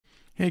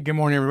Hey, good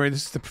morning, everybody.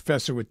 This is the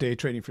professor with Day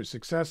Trading for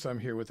Success. I'm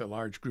here with a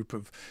large group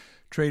of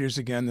traders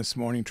again this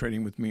morning,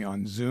 trading with me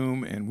on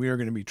Zoom, and we are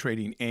going to be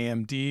trading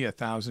AMD,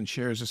 1,000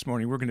 shares this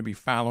morning. We're going to be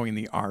following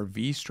the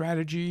RV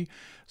strategy.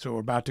 So we're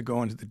about to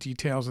go into the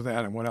details of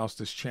that and what else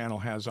this channel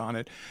has on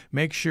it.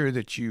 Make sure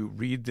that you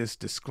read this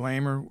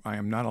disclaimer. I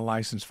am not a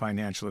licensed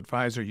financial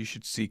advisor. You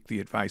should seek the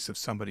advice of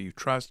somebody you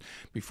trust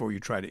before you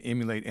try to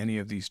emulate any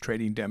of these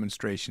trading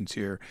demonstrations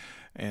here,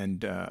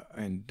 and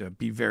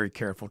be very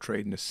careful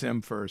trading a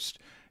sim first,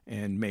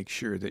 and make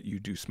sure that you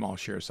do small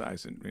share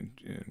size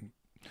and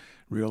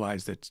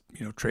realize that,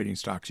 trading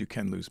stocks, you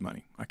can lose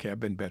money. Okay, I've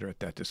been better at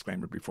that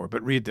disclaimer before,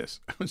 but read this.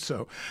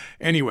 So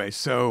anyway,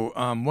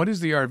 what is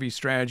the RV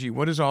strategy?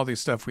 What is all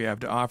this stuff we have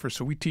to offer?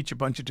 So we teach a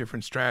bunch of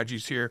different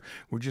strategies here.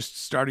 We're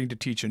just starting to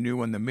teach a new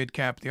one, the mid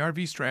cap. The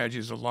RV strategy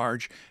is a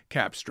large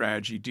cap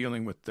strategy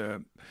dealing with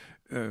the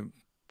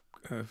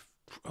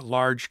a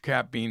large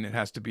cap being it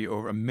has to be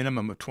over a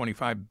minimum of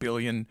 25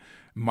 billion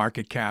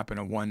market cap and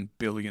a 1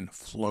 billion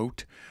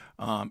float.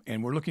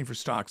 And we're looking for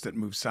stocks that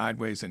move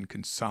sideways and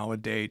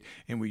consolidate.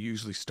 And we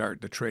usually start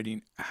the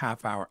trading a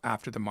half hour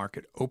after the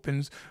market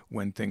opens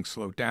when things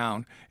slow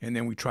down. And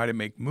then we try to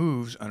make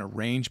moves on a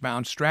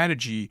range-bound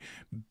strategy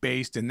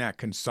based in that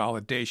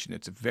consolidation.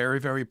 It's a very,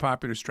 very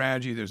popular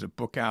strategy. There's a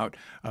book out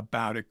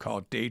about it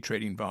called Day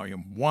Trading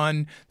Volume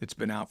 1 that's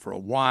been out for a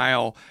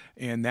while.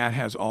 And that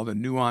has all the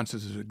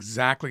nuances of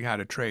exactly how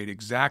to trade,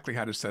 exactly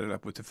how to set it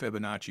up with the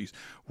Fibonacci's,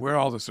 where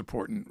all the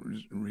support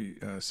and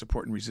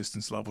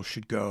resistance levels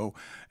should go,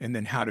 and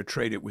then how to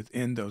trade it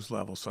within those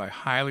levels. So I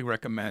highly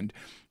recommend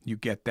you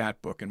get that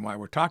book. And while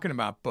we're talking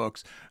about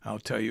books, I'll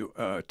tell you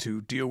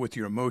to deal with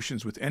your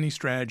emotions with any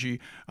strategy,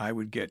 I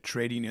would get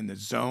Trading in the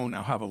Zone.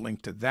 I'll have a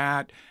link to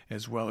that,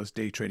 as well as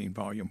Day Trading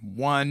Volume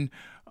 1.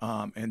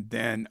 And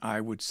then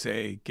I would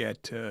say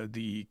get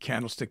the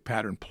Candlestick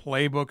Pattern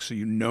Playbook, so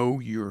you know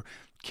your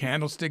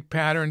candlestick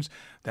patterns.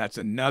 That's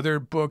another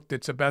book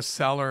that's a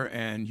bestseller,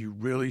 and you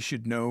really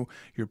should know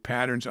your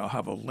patterns. I'll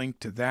have a link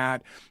to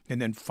that. And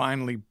then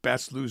finally,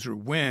 Best Loser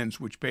Wins,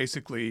 which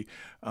basically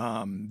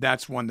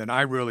that's one that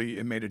I really,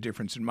 it made a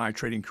difference in my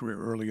trading career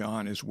early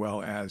on, as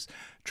well as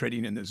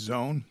Trading in the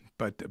Zone.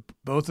 But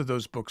both of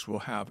those books will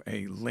have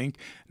a link.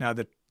 Now,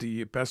 that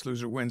the Best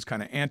Loser Wins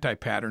kind of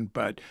anti-pattern,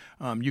 but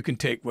you can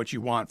take what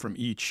you want from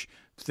each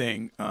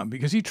thing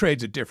because he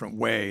trades a different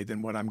way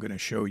than what I'm going to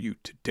show you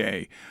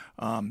today.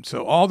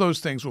 So all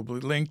those things will be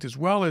linked, as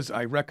well as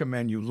I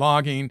recommend you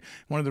logging.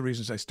 One of the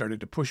reasons I started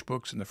to push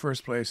books in the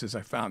first place is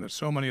I found that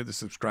so many of the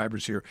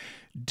subscribers here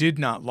did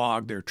not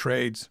log their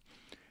trades,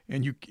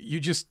 and you're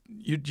just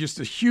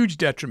a huge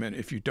detriment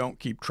if you don't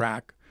keep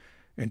track,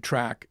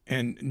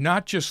 and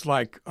not just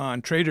like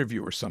on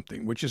TraderView or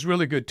something, which is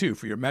really good too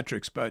for your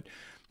metrics, but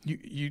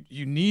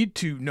you need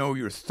to know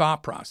your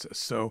thought process.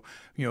 So,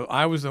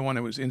 I was the one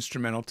that was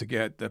instrumental to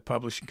get the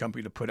publishing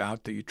company to put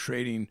out the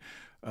Trading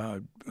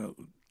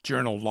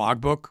Journal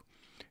Logbook,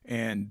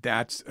 and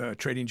that's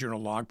Trading Journal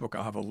Logbook.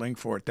 I'll have a link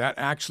for it. That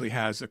actually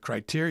has a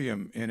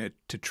criterion in it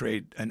to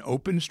trade an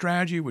open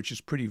strategy, which is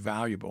pretty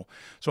valuable.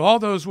 So all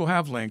those will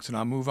have links, and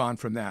I'll move on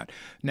from that.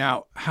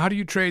 Now, how do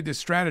you trade this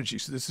strategy?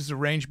 So this is a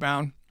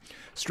range-bound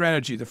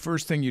strategy. The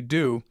first thing you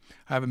do,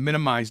 I have it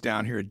minimized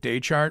down here, a day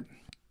chart.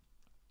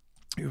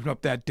 You open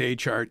up that day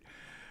chart,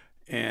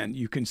 and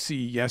you can see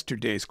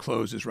yesterday's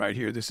closes right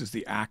here. This is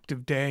the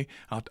active day.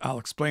 I'll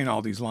explain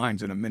all these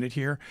lines in a minute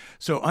here.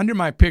 So under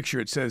my picture,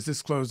 it says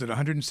this closed at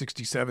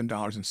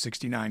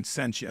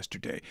 $167.69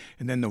 yesterday.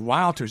 And then the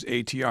Wilder's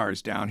ATR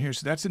is down here.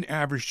 So that's an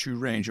average true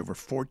range over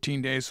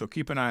 14 days. So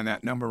keep an eye on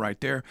that number right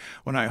there.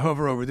 When I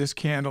hover over this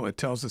candle, it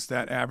tells us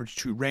that average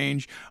true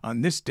range on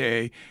this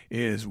day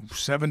is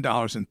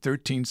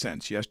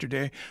 $7.13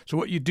 yesterday. So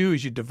what you do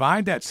is you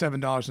divide that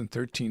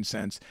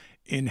 $7.13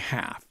 in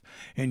half,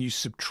 and you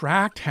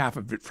subtract half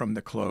of it from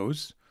the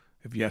close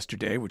of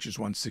yesterday, which is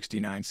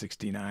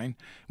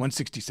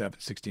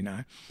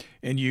 167.69,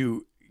 and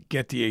you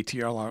get the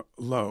ATR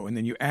low, and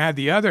then you add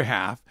the other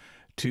half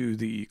to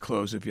the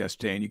close of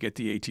yesterday, and you get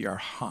the ATR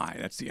high.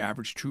 That's the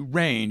average true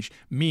range,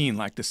 mean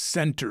like the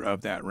center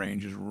of that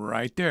range is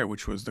right there,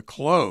 which was the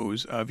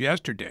close of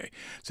yesterday.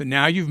 So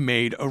now you've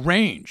made a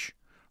range.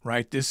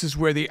 Right? This is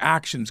where the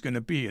action's going to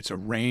be. It's a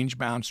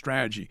range-bound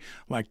strategy,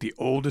 like the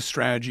oldest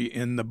strategy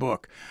in the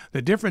book.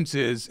 The difference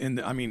is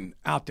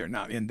out there,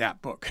 not in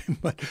that book,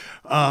 but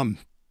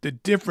the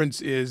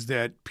difference is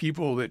that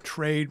people that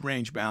trade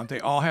range-bound, they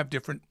all have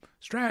different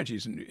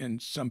strategies,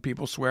 and some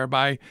people swear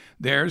by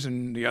theirs,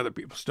 and the other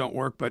people don't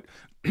work. But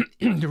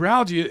the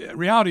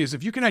reality is,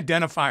 if you can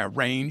identify a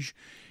range,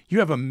 you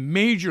have a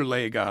major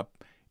leg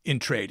up in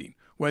trading.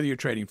 Whether you're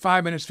trading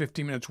 5 minutes,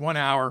 15 minutes, 1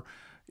 hour,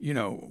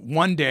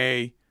 1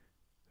 day,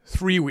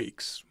 3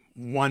 weeks,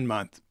 1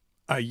 month,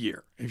 a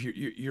year. if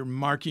you're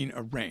marking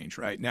a range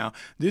right now.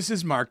 This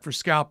is marked for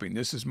scalping.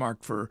 This is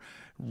marked for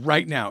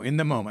right now in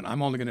the moment.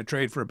 I'm only going to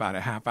trade for about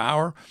a half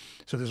hour.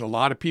 So there's a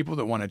lot of people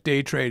that want to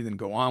day trade and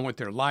go on with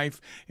their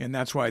life. And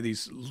that's why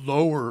these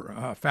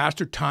lower,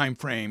 faster time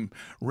frame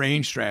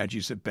range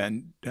strategies have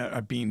been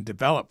being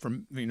developed for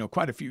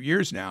quite a few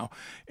years now.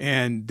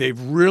 And they've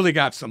really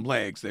got some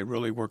legs. They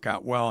really work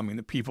out well. I mean,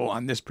 the people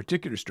on this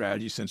particular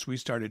strategy, since we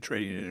started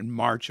trading it in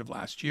March of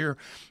last year,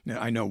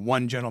 I know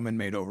one gentleman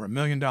made over $1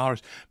 million.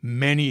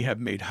 Many have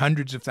made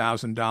hundreds of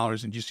thousands of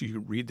dollars. And just so you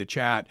read the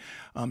chat,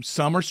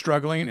 some are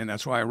struggling, and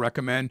that's why I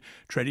recommend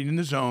trading in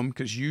the zone,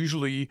 because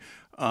usually,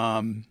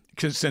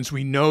 because since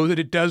we know that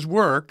it does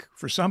work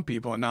for some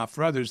people and not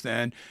for others,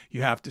 then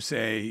you have to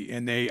say,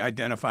 and they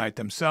identify it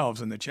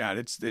themselves in the chat,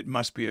 it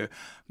must be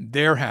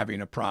they're having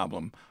a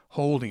problem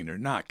holding or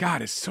not.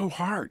 God, it's so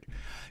hard.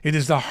 It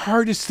is the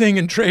hardest thing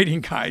in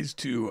trading, guys,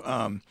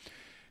 to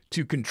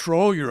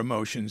control your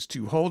emotions,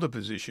 to hold a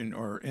position,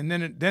 and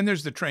then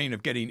there's the train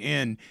of getting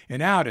in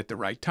and out at the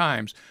right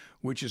times,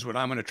 which is what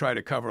I'm going to try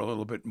to cover a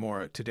little bit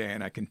more today,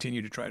 and I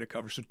continue to try to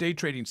cover. So day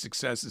trading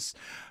success is,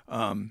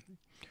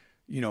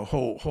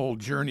 whole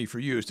journey for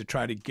you is to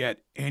try to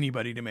get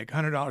anybody to make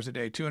 $100 a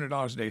day,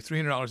 $200 a day,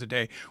 $300 a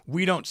day.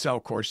 We don't sell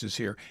courses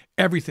here.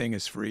 Everything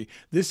is free.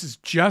 This is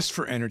just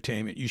for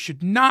entertainment. You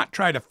should not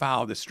try to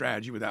follow this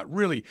strategy without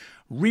really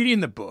reading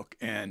the book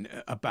and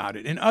about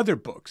it and other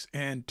books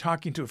and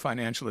talking to a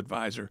financial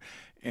advisor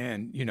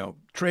and,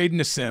 trade in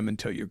a sim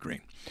until you're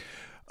green.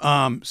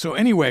 So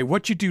anyway,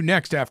 what you do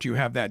next after you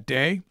have that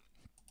day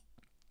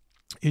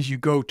is you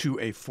go to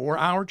a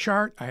 4-hour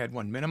chart. I had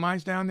one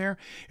minimized down there,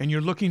 and you're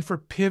looking for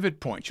pivot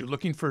points. You're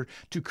looking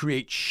to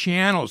create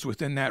channels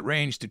within that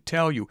range to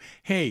tell you,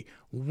 hey,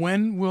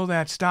 when will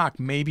that stock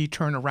maybe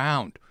turn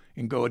around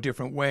and go a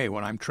different way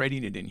when I'm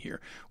trading it in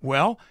here?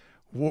 Well,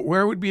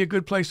 where would be a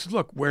good place to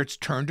look? Where it's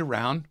turned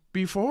around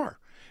before.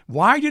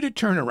 Why did it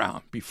turn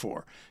around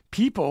before?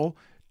 People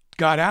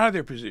got out of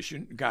their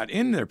position, got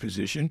in their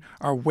position,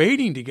 are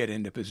waiting to get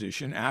into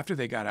position after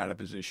they got out of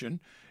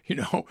position.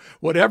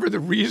 Whatever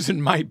the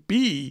reason might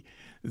be,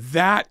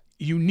 that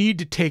you need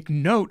to take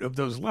note of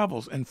those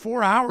levels. And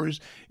 4 hours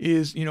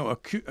is,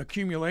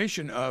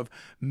 accumulation of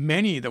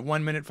many, the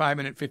 1 minute, 5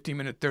 minute, 15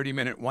 minute, 30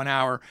 minute, 1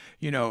 hour,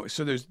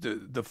 so there's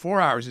the 4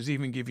 hours is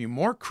even give you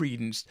more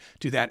credence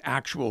to that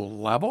actual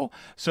level.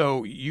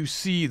 So you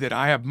see that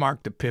I have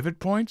marked the pivot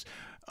points,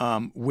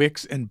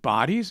 wicks and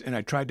bodies, and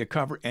I tried to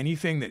cover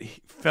anything that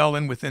fell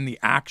in within the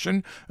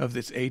action of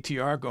this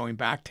ATR going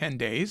back 10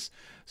 days.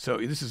 So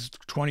this is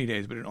 20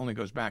 days, but it only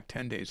goes back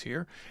 10 days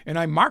here. And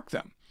I marked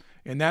them.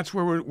 And that's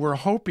where we're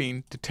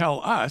hoping to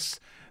tell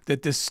us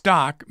that this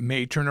stock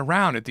may turn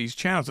around at these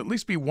channels. At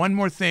least be one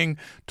more thing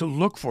to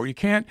look for. You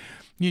can't,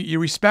 you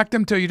respect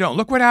them till you don't.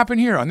 Look what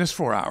happened here on this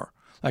 4 hour.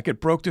 Like it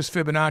broke this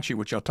Fibonacci,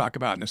 which I'll talk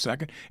about in a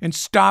second, and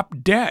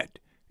stopped dead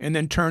and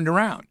then turned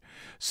around.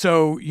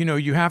 So,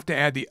 you have to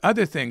add the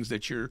other things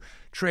that you're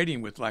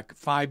trading with, like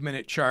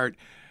 5-minute chart.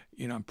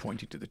 I'm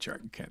pointing to the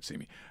chart. You can't see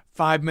me.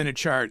 5-minute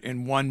chart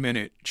and 1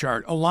 minute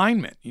chart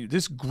alignment.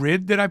 This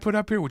grid that I put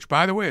up here, which,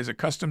 by the way, is a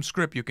custom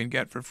script you can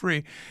get for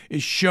free,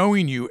 is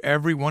showing you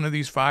every one of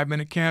these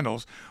 5-minute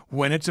candles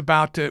when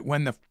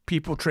the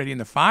people trading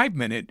the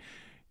 5-minute,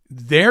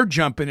 they're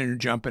jumping in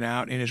and jumping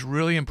out, and it's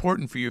really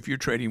important for you if you're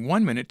trading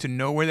 1 minute to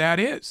know where that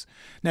is.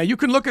 Now, you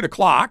can look at a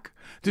clock.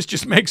 This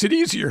just makes it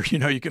easier.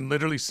 You can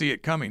literally see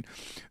it coming.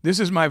 This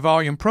is my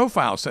volume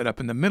profile set up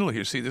in the middle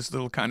here. See this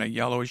little kind of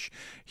yellowish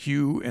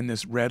hue and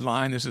this red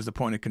line? This is the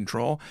point of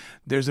control.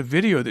 There's a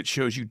video that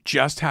shows you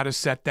just how to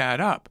set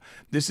that up.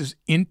 This is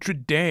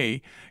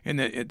intraday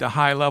at the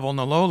high level and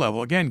the low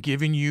level. Again,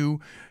 giving you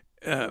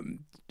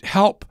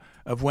help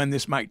of when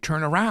this might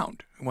turn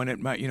around, when it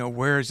might,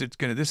 where is it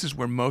going to, this is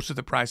where most of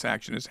the price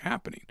action is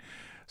happening.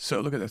 So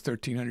look at the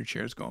 1,300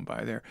 shares going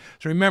by there.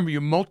 So remember,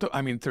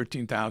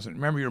 13,000.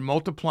 Remember, you're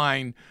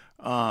multiplying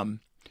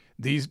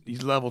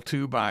these level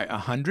 2 by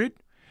 100.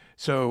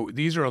 So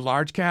these are a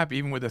large cap.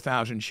 Even with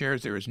 1,000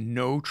 shares, there is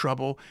no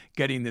trouble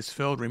getting this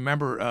filled.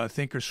 Remember,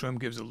 Thinkorswim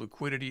gives a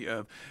liquidity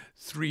of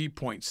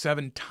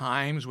 3.7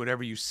 times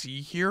whatever you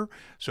see here.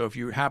 So if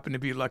you happen to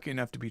be lucky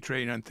enough to be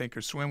trading on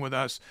Thinkorswim with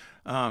us,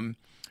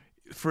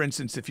 for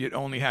instance, if you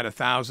only had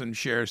 1,000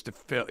 shares to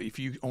fill, if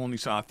you only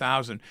saw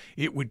 1,000,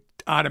 it would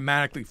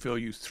automatically fill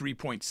you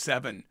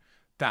 3.7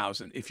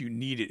 thousand if you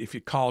need it, if you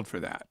called for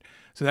that.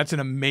 So that's an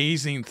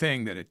amazing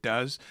thing that it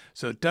does.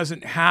 So it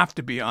doesn't have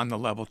to be on the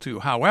level 2.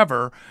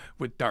 However,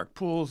 with dark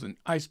pools and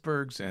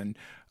icebergs and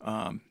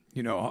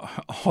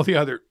all the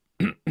other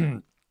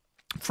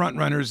front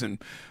runners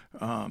and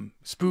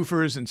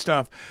spoofers and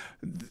stuff,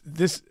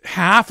 this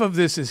half of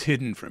this is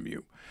hidden from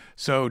you.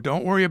 So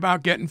don't worry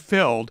about getting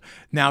filled.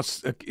 Now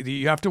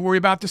you have to worry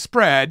about the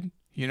spread,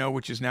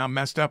 which is now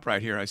messed up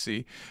right here, I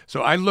see.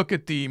 So I look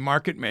at the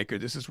market maker.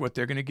 This is what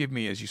they're going to give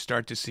me as you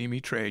start to see me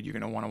trade. You're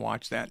going to want to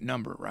watch that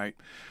number, right?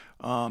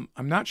 I'm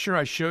not sure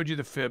I showed you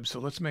the fib, so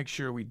let's make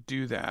sure we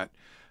do that.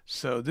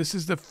 So this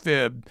is the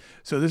fib.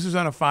 So this is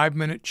on a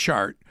 5-minute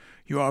chart.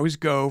 You always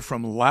go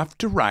from left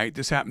to right.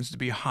 This happens to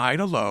be high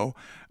to low.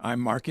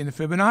 I'm marking the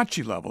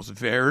Fibonacci levels,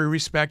 very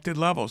respected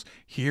levels.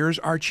 Here's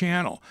our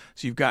channel.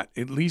 So you've got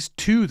at least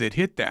 2 that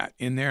hit that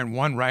in there and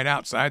 1 right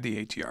outside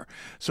the ATR.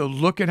 So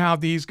look at how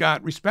these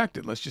got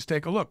respected. Let's just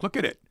take a look. Look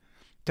at it.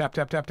 Tap,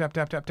 tap, tap, tap,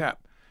 tap, tap,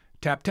 tap.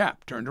 Tap,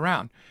 tap, turned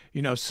around.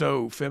 You know,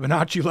 so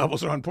Fibonacci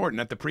levels are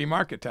important at the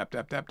pre-market. Tap,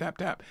 tap, tap, tap,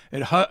 tap.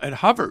 It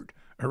hovered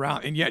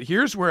around, and yet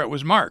here's where it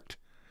was marked.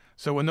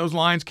 So when those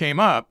lines came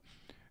up,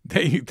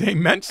 they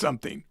meant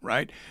something,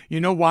 right? You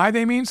know why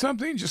they mean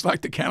something? Just like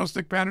the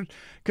candlestick patterns,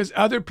 because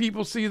other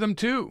people see them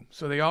too,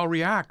 so they all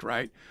react,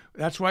 right?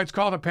 That's why it's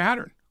called a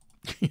pattern.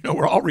 You know,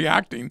 we're all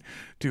reacting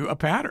to a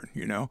pattern.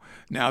 You know,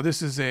 now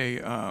this is a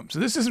so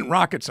this isn't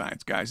rocket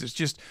science, guys. It's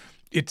just,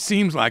 it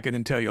seems like it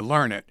until you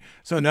learn it.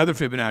 So another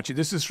Fibonacci,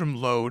 this is from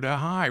low to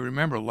high.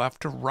 Remember,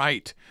 left to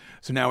right.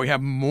 So now we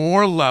have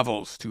more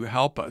levels to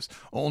help us.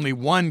 Only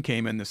 1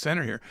 came in the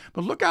center here.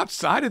 But look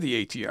outside of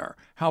the ATR,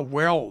 how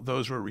well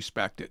those were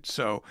respected.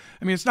 So,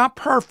 I mean, it's not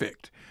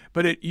perfect,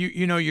 but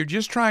you know, you're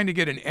just trying to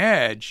get an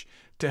edge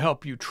to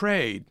help you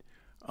trade.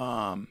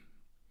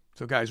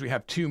 So guys, we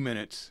have 2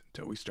 minutes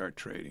till we start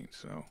trading.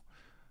 So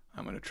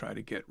I'm going to try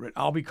to get rid.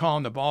 I'll be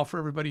calling the ball for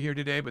everybody here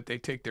today, but they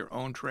take their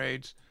own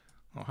trades.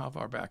 Oh, how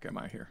far back am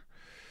I here?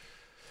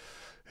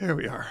 Here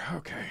we are.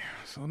 Okay,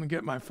 so let me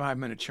get my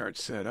 5-minute chart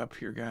set up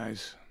here,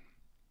 guys.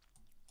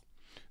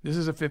 This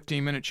is a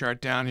 15-minute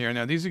chart down here.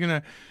 Now, these are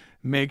going to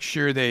make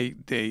sure they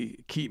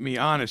keep me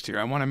honest here.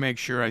 I want to make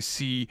sure I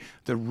see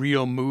the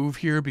real move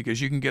here,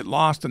 because you can get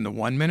lost in the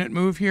 1-minute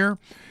move here.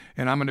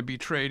 And I'm going to be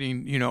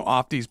trading, you know,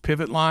 off these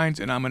pivot lines,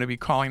 and I'm going to be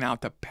calling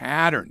out the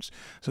patterns.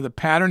 So the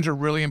patterns are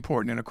really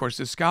important. And of course,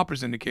 the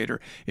scalpers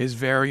indicator is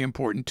very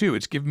important too.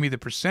 It's giving me the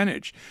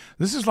percentage.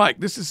 This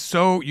is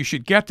so, you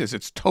should get this.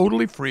 It's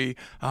totally free.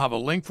 I'll have a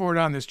link for it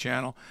on this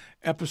channel.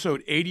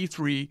 Episode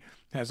 83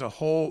 has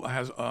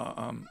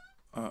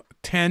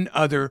 10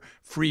 other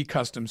free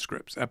custom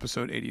scripts,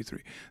 episode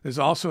 83. There's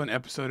also an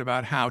episode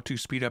about how to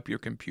speed up your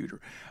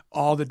computer,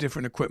 all the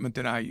different equipment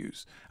that I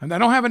use. And I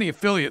don't have any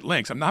affiliate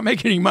links. I'm not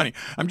making any money.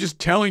 I'm just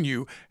telling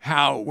you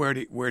where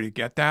to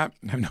get that.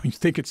 I know you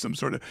think it's some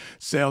sort of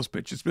sales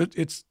pitch.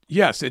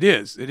 Yes, it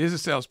is. It is a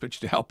sales pitch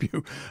to help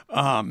you.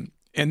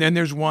 And then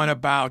there's one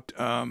about,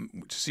 to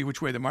see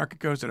which way the market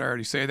goes. Did I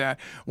already say that?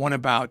 One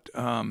about,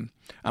 I'm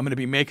going to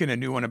be making a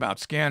new one about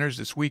scanners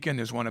this weekend.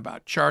 There's one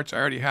about charts. I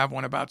already have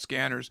one about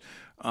scanners.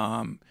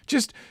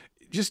 Just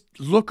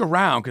look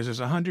around, because there's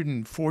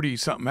 140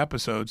 something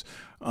episodes,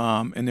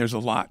 and there's a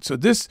lot. So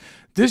this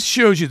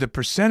shows you the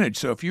percentage.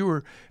 So if you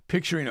were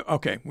picturing,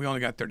 okay, we only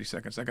got 30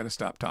 seconds. I got to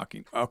stop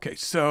talking. Okay,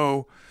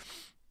 so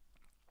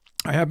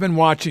I have been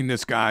watching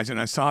this, guys,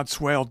 and I saw it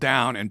swale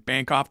down and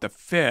bank off the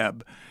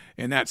fib,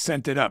 and that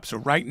sent it up. So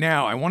right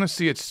now, I want to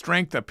see its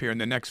strength up here in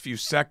the next few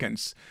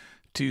seconds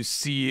to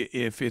see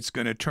if it's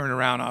going to turn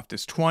around off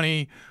this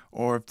 20,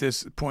 or if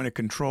this point of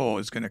control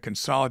is going to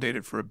consolidate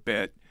it for a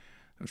bit.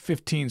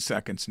 15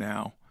 seconds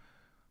now.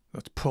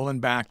 It's pulling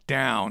back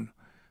down.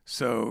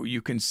 So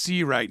you can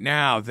see right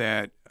now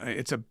that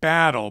it's a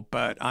battle,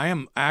 but I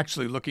am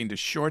actually looking to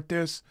short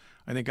this.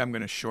 I think I'm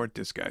going to short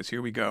this, guys.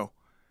 Here we go.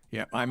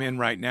 Yeah, I'm in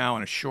right now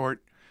on a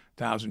short,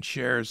 1,000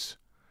 shares.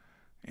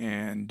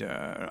 And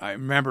I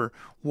remember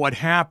what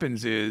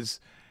happens is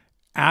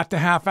at the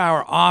half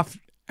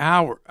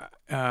hour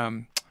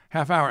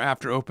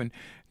after open,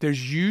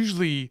 there's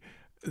usually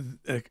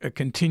a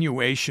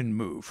continuation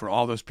move for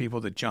all those people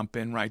that jump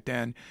in right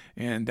then,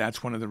 and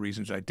that's one of the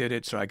reasons I did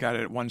it. So I got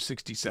it at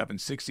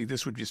 167.60.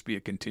 This would just be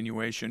a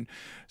continuation.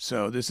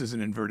 So this is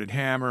an inverted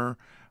hammer.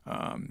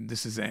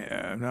 This is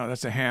no,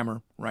 that's a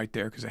hammer right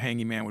there, because a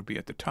hanging man would be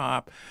at the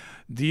top.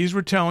 These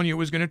were telling you it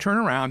was going to turn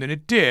around, and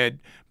it did,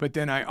 but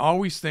then I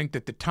always think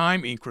that the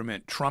time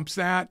increment trumps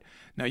that.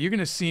 Now you're going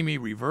to see me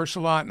reverse a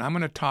lot, and I'm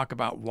going to talk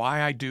about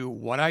why I do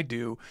what I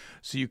do,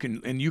 so you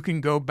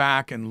can go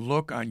back and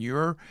look on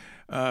your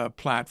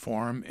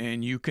platform,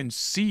 and you can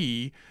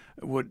see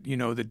what, you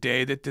know, the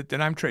day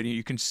that I'm trading.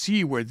 You can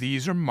see where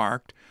these are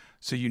marked,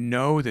 so you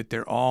know that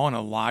they're all in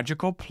a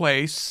logical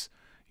place.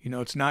 You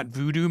know, it's not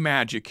voodoo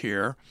magic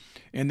here.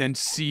 And then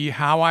see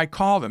how I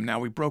call them. Now,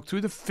 we broke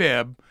through the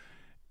fib,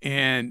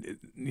 and,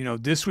 you know,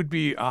 this would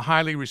be a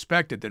highly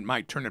respected that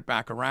might turn it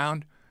back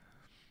around.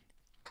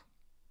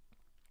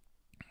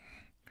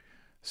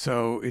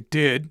 So it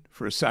did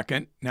for a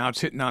second. Now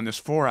it's hitting on this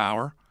 4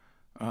 hour.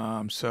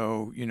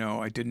 So, you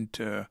know, I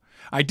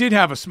did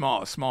have a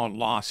small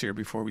loss here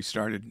before we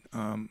started.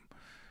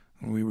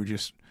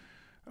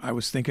 I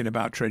was thinking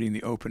about trading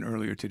the open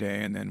earlier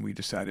today, and then we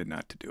decided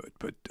not to do it.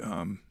 But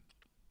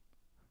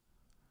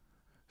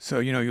so,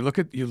 you know, you look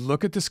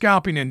at the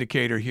scalping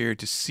indicator here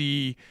to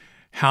see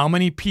how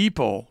many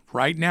people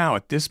right now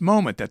at this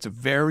moment. That's a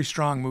very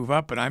strong move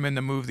up, but I'm in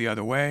the move the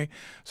other way,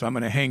 so I'm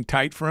going to hang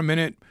tight for a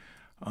minute,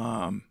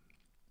 and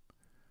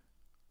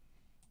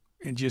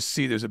just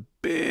see there's a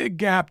big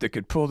gap that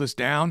could pull this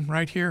down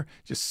right here.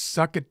 Just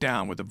suck it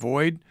down with a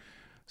void.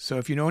 So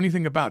if you know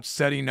anything about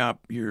setting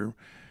up your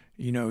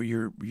you know,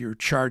 your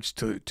charts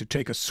to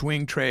take a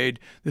swing trade.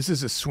 This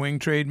is a swing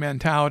trade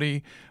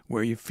mentality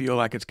where you feel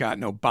like it's got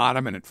no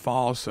bottom and it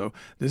falls. So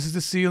this is the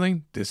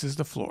ceiling, this is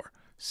the floor.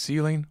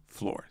 Ceiling,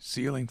 floor,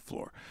 ceiling,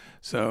 floor.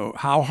 So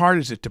how hard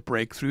is it to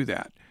break through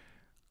that?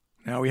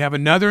 Now we have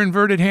another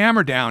inverted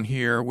hammer down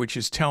here, which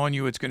is telling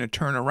you it's going to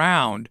turn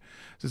around.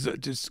 There's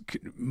just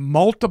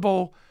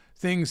multiple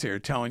things here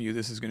telling you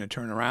this is going to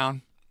turn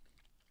around.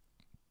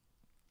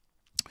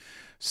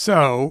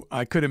 So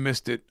I could have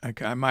missed it.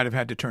 I might have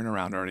had to turn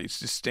around already. It's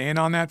just staying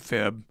on that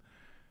fib.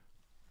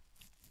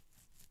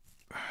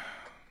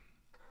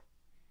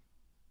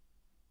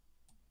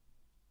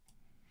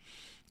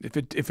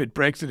 If it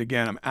breaks it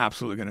again, I'm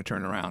absolutely going to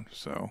turn around.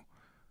 So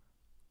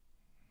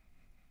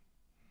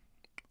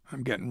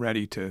I'm getting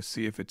ready to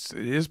see if it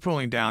is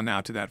pulling down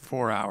now to that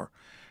 4 hour,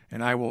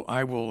 and I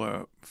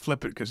will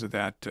flip it because of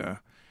that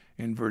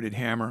inverted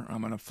hammer.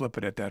 I'm going to flip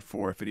it at that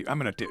 450. I'm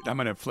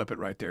going to flip it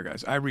right there,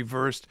 guys. I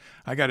reversed.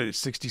 I got it at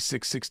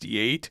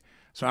 66.68.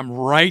 So I'm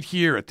right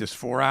here at this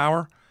 4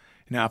 hour.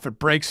 Now, if it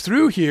breaks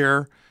through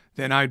here,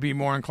 then I'd be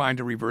more inclined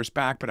to reverse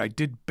back. But I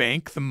did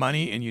bank the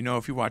money. And you know,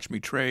 if you watch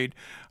me trade,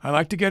 I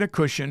like to get a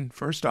cushion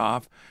first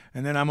off.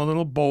 And then I'm a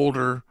little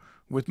bolder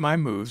with my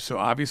moves. So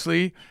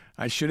obviously,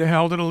 I should have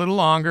held it a little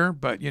longer.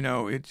 But, you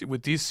know,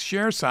 with these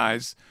share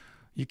size,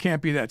 you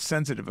can't be that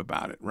sensitive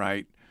about it,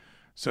 right?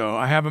 So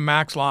I have a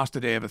max loss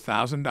today of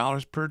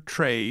 $1,000 per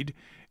trade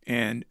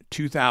and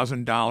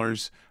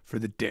 $2,000 for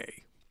the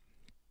day.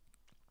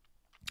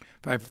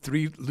 If I have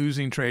 3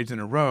 losing trades in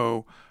a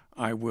row,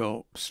 I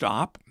will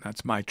stop.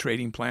 That's my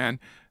trading plan.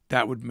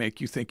 That would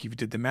make you think, if you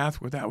did the math,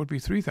 well, that would be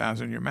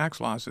 3,000. Your max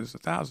loss is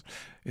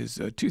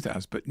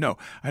 2,000. But no,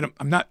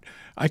 I'm not.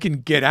 I can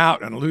get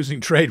out on a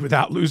losing trade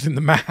without losing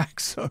the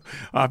max. So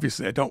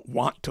obviously, I don't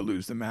want to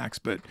lose the max,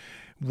 but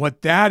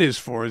what that is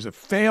for is a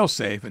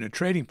fail-safe in a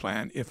trading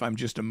plan if I'm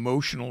just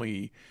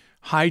emotionally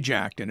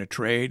hijacked in a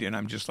trade and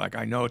I'm just like,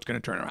 I know it's going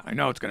to turn around. I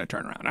know it's going to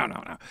turn around.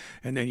 No.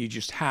 And then you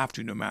just have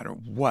to, no matter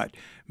what,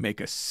 make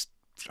a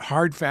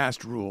hard,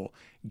 fast rule,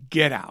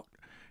 get out.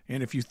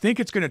 And if you think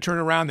it's going to turn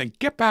around, then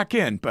get back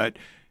in. But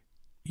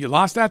you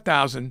lost that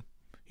 1,000,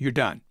 you're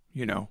done.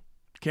 You know,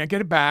 can't get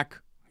it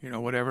back. You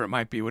know, whatever it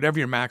might be, whatever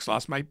your max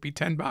loss might be,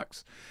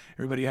 $10.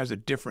 Everybody has a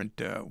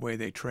different way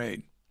they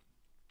trade.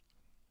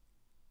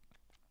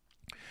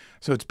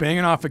 So it's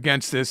banging off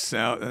against this.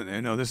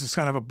 You know, this is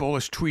kind of a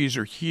bullish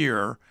tweezer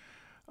here.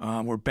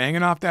 We're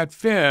banging off that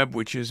fib,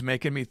 which is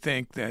making me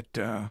think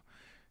that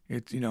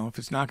you know, if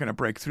it's not going to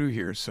break through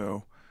here.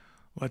 So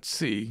let's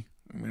see.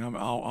 I mean,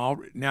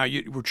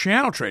 we're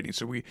channel trading.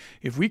 So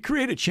if we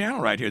create a channel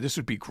right here, this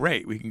would be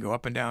great. We can go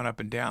up and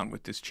down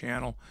with this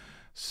channel.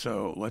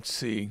 So let's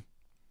see.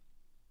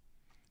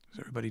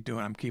 What's everybody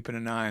doing? I'm keeping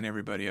an eye on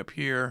everybody up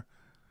here.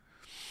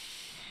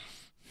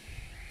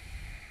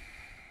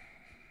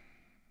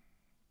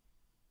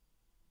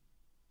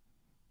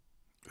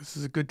 This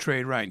is a good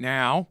trade right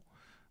now.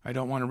 I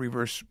don't want to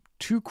reverse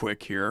too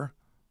quick here.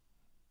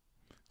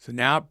 So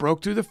now it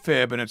broke through the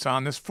fib and it's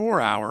on this 4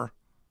 hour.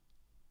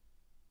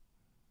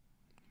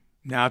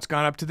 Now it's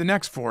gone up to the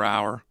next 4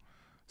 hour.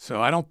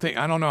 So I don't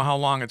know how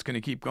long it's going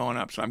to keep going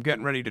up. So I'm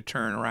getting ready to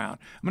turn around.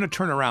 I'm going to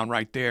turn around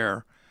right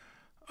there.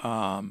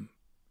 And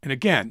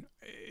again,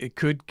 it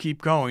could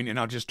keep going and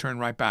I'll just turn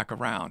right back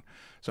around.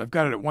 So I've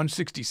got it at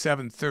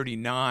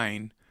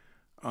 167.39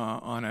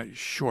 on a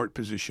short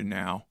position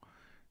now.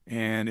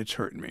 And it's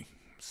hurting me.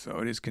 So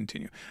it is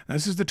continuing. Now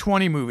this is the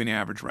 20 moving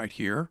average right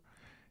here.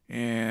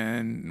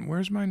 And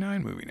where's my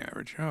 9 moving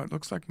average? Oh, it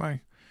looks like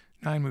my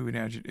 9 moving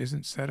average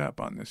isn't set up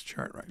on this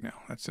chart right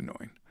now. That's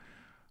annoying.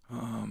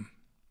 Why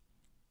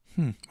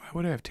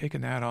would I have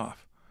taken that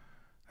off?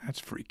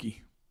 That's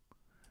freaky.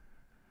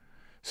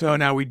 So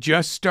now we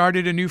just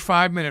started a new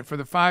 5-minute for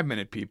the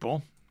 5-minute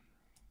people.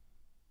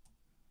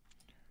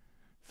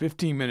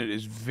 15-minute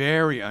is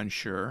very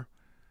unsure.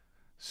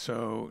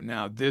 So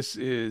now this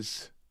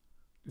is...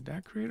 Did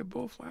that create a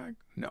bull flag?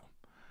 No.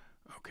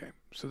 Okay.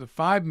 So the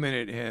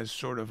 5-minute has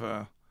sort of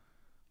a,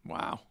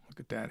 wow, look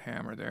at that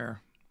hammer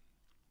there.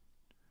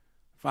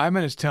 5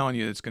 minutes telling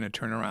you it's going to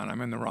turn around.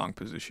 I'm in the wrong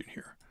position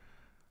here.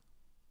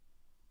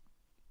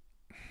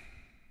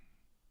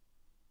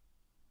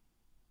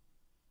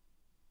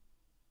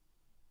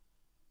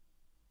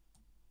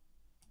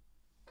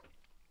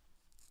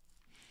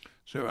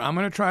 So I'm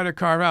going to try to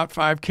carve out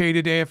 5K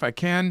today if I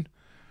can.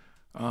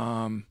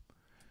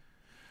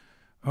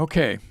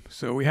 Okay,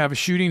 so we have a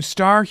shooting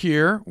star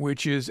here,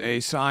 which is a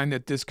sign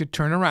that this could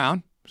turn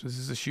around. So this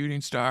is a shooting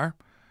star.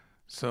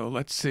 So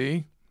let's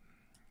see.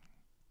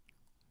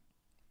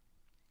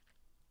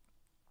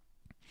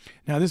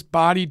 Now this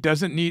body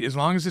doesn't need, as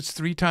long as it's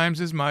 3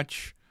 times as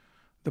much,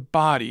 the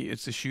body,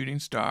 it's a shooting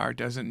star,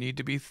 doesn't need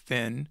to be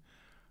thin.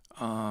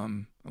 A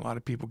lot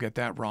of people get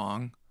that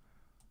wrong.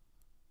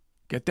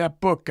 Get that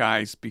book,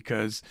 guys,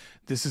 because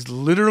this is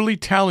literally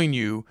telling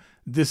you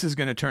this is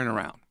going to turn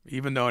around.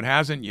 Even though it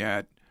hasn't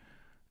yet,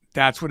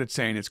 that's what it's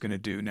saying it's going to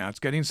do. Now, it's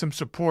getting some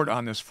support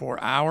on this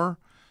 4 hour,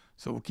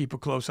 so we'll keep a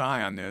close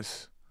eye on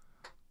this.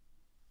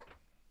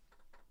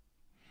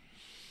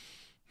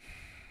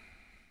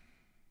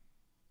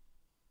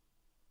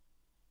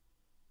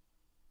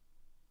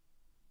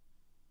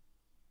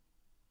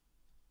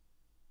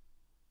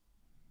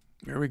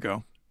 There we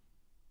go.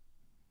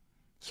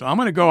 So I'm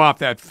going to go off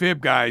that fib,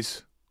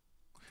 guys.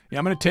 Yeah,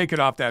 I'm going to take it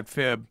off that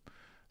fib.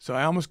 So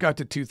I almost got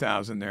to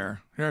 2,000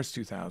 there. There's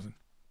 2,000.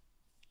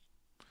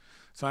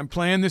 So I'm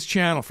playing this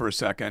channel for a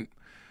second.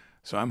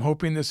 So I'm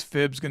hoping this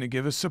fib's going to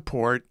give us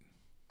support.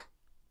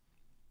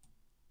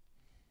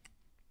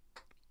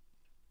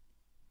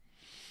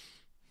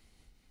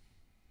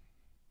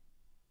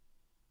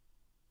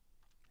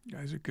 You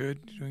guys are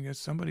good. I guess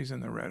somebody's in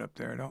the red up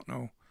there. I don't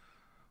know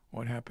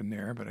what happened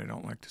there, but I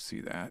don't like to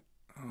see that.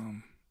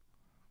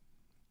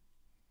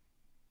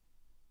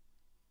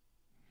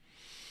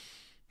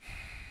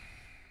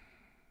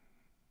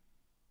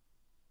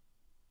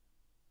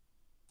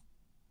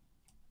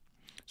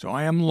 So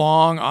I am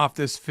long off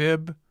this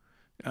fib.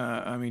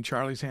 I mean,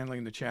 Charlie's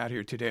handling the chat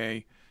here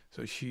today,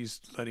 so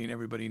she's letting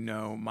everybody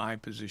know my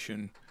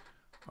position.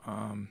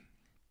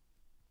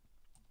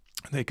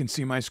 They can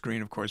see my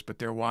screen, of course, but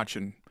they're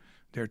watching,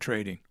 they're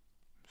trading.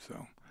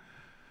 So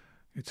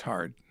it's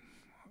hard.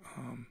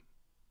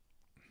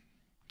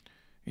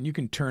 And you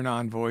can turn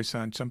on voice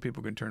on, some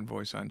people can turn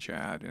voice on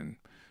chat, and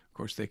of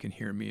course they can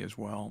hear me as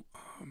well.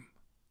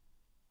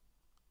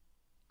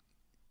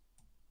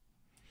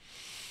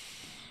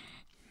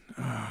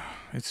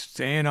 It's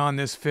staying on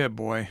this fib,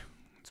 boy.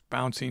 It's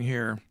bouncing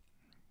here.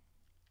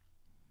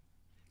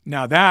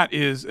 Now that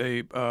is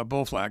a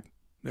bull flag.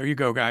 There you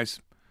go, guys.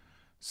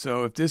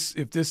 So if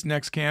this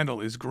next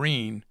candle is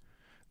green,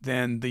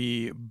 then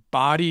the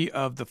body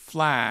of the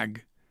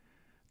flag,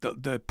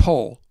 the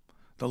pole,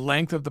 the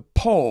length of the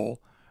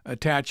pole,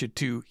 attach it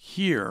to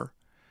here,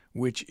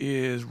 which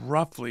is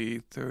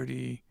roughly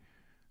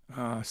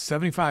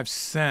 75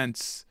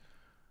 cents.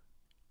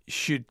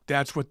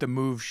 That's what the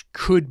move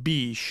could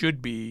be,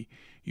 should be.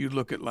 You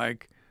look at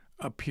like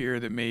up here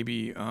that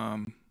maybe,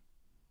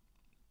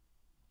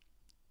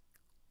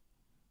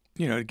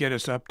 you know, to get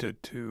us up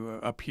to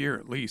up here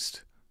at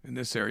least in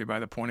this area by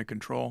the point of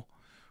control,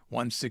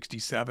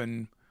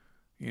 167,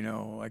 you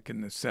know, like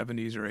in the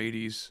 70s or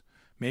 80s,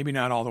 maybe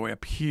not all the way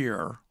up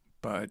here,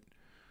 but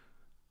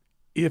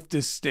if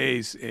this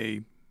stays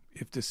a,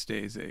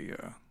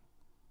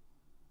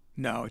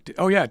 no, it did.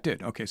 Oh yeah, it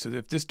did. Okay, so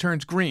if this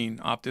turns green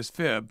off this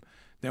fib,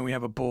 then we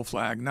have a bull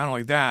flag. Not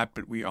only that,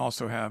 but we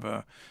also have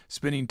a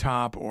spinning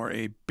top or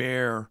a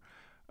bear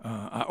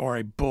or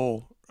a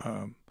bull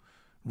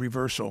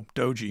reversal,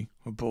 doji,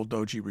 a bull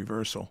doji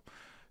reversal.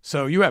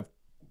 So you have,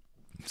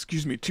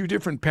 excuse me, two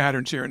different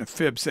patterns here in a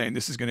fib saying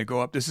this is going to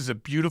go up. This is a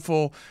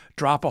beautiful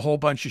drop a whole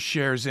bunch of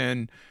shares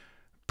in,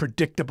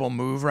 predictable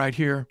move right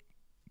here.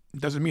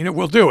 Doesn't mean it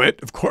will do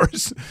it, of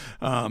course.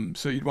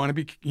 So you'd want to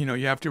be, you know,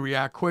 you have to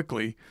react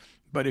quickly.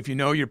 But if you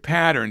know your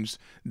patterns,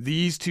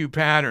 these two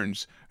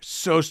patterns,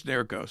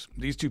 there it goes.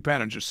 These two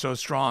patterns are so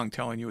strong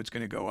telling you it's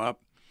going to go up,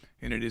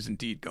 and it is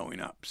indeed going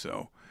up.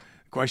 So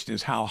the question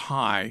is how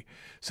high.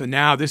 So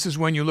now this is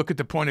when you look at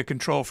the point of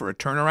control for a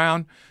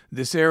turnaround.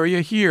 This area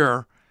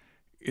here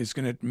is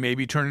going to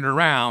maybe turn it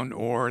around,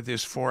 or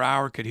this 4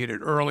 hour could hit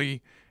it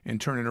early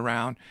and turn it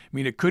around. I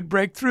mean, it could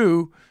break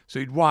through, so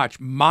you'd watch.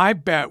 My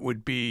bet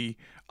would be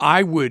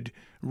I would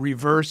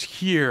reverse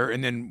here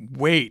and then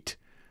wait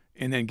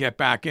and then get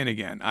back in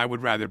again. I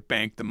would rather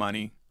bank the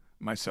money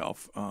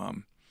myself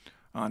on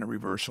a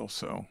reversal.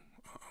 So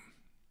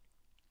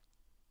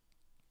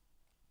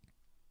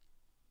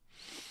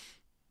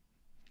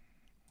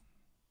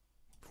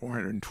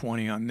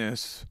 420 on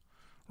this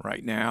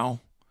right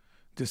now.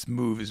 This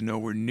move is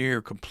nowhere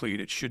near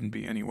complete. It shouldn't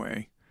be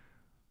anyway.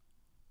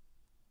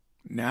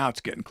 Now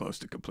it's getting close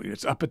to complete.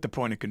 It's up at the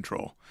point of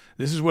control.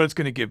 This is what it's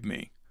going to give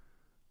me.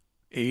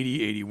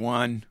 80,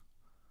 81.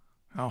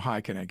 How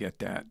high can I get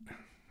that?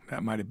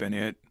 That might have been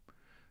it.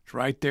 It's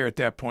right there at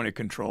that point of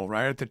control,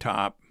 right at the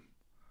top.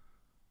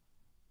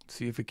 Let's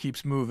see if it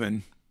keeps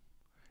moving.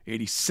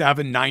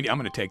 87, 90. I'm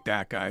going to take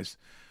that, guys.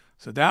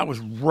 So that was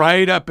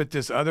right up at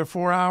this other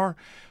 4 hour.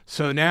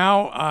 So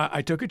now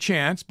I took a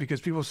chance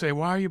because people say,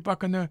 why are you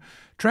bucking the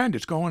trend?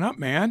 It's going up,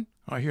 man.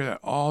 I hear that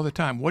all the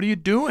time. What are you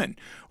doing?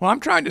 Well, I'm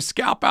trying to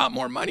scalp out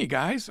more money,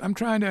 guys. I'm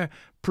trying to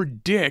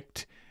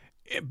predict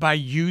by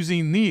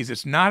using these.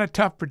 It's not a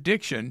tough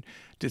prediction.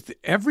 Just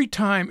every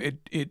time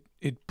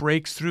it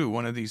breaks through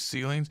one of these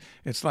ceilings,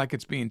 it's like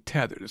it's being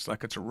tethered. It's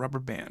like it's a rubber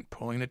band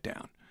pulling it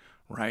down,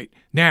 right?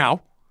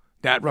 Now,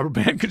 that rubber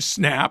band could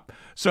snap,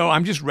 so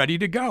I'm just ready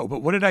to go.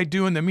 But what did I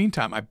do in the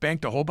meantime? I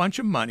banked a whole bunch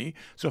of money,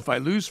 so if I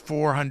lose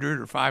 400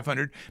 or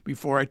 500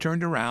 before I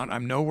turned around,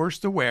 I'm no worse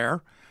to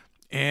wear,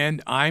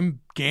 and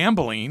I'm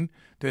gambling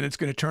that it's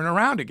going to turn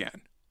around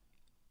again.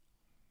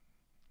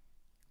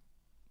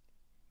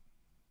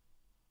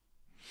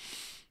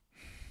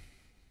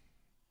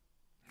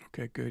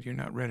 Okay, good. You're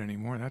not red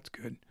anymore. That's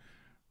good.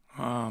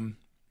 Oh,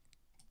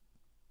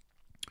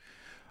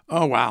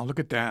 wow. Look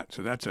at that.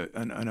 So that's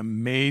an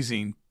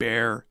amazing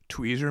bear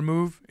tweezer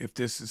move if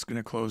this is going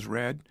to close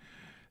red.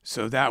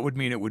 So that would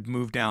mean it would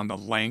move down the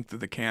length of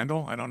the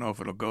candle. I don't know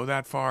if it'll go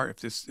that far. If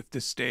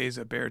this stays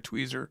a bear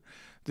tweezer,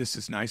 this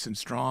is nice and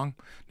strong.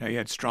 Now you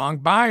had strong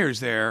buyers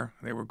there.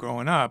 They were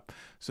going up.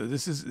 So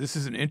this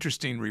is an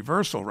interesting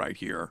reversal right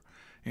here.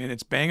 and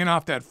it's banging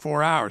off that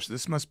 4 hours.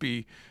 This must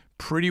be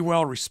pretty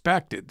well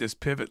respected, this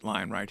pivot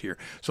line right here.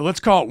 So let's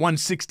call it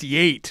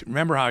 168.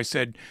 Remember how I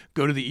said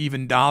go to the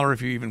even dollar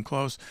if you're even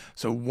close?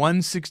 So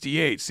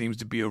 168 seems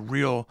to be a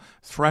real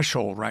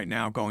threshold right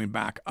now going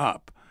back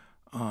up.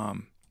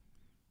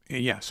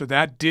 Yeah, so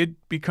that did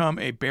become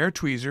a bear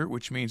tweezer,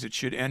 which means it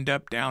should end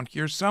up down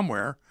here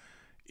somewhere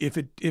if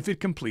it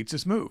completes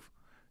this move.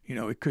 You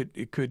know, it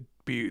could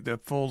be the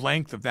full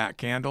length of that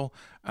candle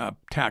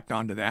tacked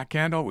onto that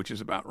candle, which is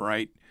about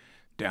right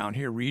down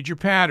here. Read your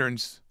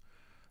patterns.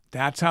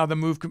 That's how the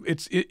move.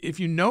 If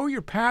you know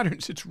your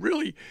patterns, it's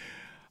really.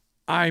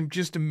 I'm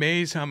just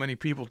amazed how many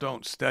people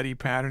don't study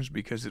patterns,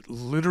 because it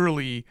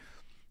literally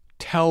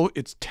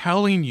it's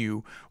telling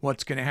you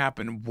what's going to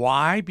happen.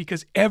 Why?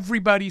 Because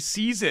everybody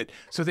sees it,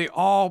 so they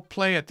all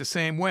play it the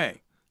same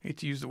way. I hate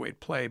to use the word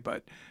play,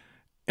 but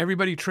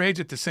everybody trades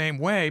it the same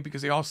way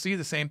because they all see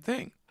the same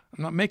thing.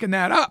 I'm not making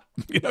that up.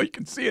 You know, you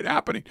can see it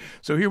happening.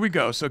 So here we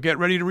go. So get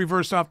ready to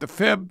reverse off the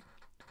fib.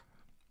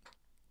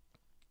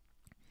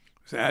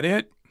 Is that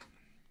it?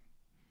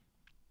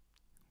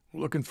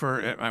 Looking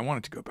for, I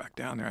wanted to go back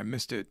down there. I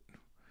missed it.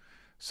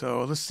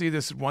 So let's see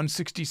this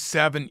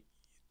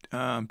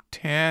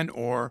 167.10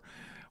 or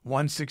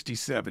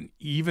 167.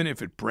 Even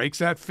if it breaks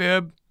that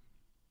fib,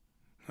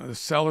 the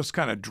sellers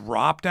kind of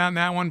dropped on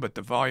that one, but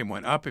the volume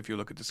went up. If you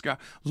look at the sky,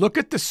 look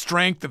at the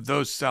strength of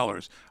those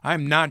sellers.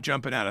 I'm not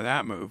jumping out of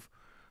that move.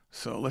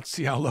 So let's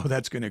see how low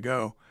that's going to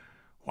go.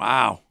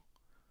 Wow.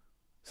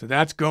 So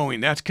that's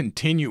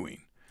continuing.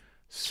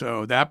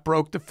 So that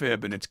broke the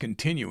fib and it's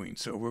continuing.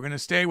 So we're going to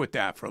stay with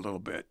that for a little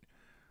bit.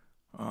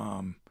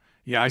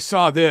 Yeah, I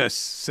saw this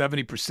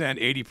 70%,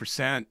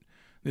 80%.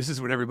 This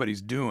is what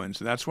everybody's doing.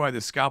 So that's why the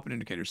scalping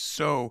indicator is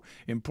so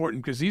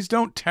important, because these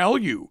don't tell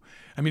you.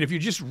 I mean, if you're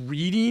just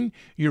reading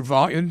your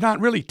volume, it's not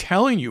really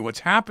telling you what's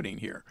happening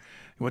here,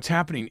 what's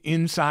happening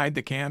inside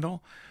the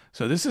candle.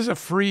 So this is a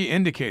free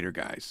indicator,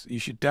 guys. You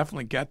should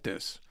definitely get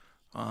this.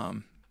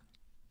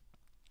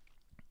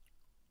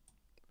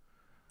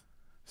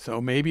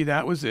 So maybe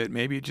that was it.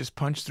 Maybe it just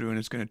punched through and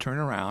it's going to turn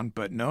around.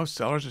 But no,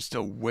 sellers are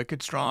still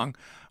wicked strong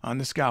on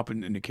the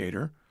scalping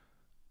indicator.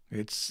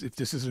 If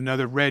this is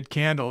another red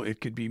candle, it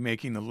could be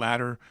making the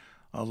ladder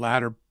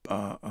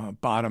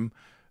bottom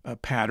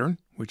pattern,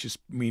 which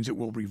means it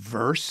will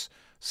reverse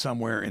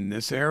somewhere in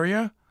this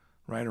area,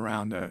 right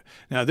around.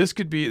 Now this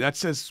could be, that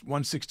says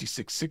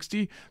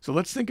 166.60. So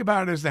let's think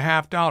about it as the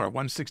half dollar,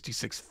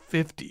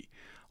 166.50.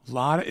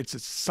 It's a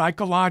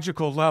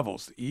psychological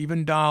levels,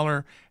 even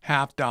dollar,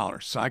 half dollar,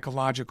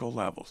 psychological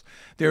levels.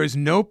 There is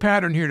no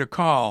pattern here to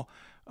call.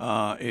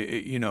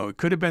 It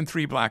could have been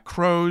 3 black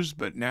crows,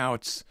 but now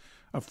it's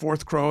a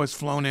 4th crow has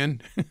flown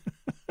in.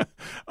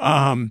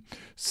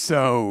 These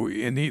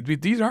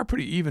are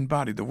pretty even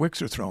bodied. The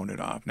wicks are throwing it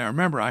off. Now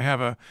remember, I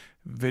have a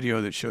video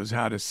that shows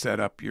how to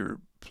set up your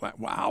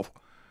wow,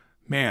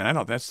 man, I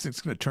know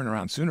it's going to turn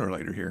around sooner or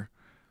later here.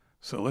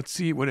 So let's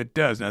see what it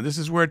does. Now, this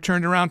is where it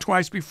turned around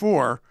twice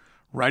before,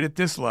 right at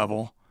this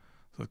level.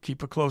 So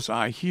keep a close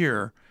eye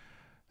here.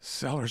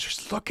 Sellers,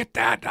 just look at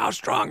that, how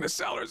strong the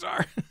sellers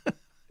are.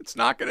 It's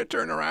not going to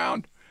turn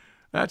around.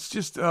 That's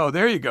just, oh,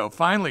 there you go.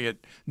 Finally,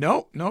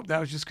 nope, that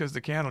was just because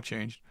the candle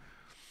changed.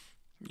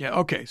 Yeah,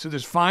 okay, so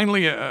there's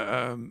finally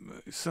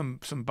some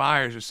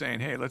buyers are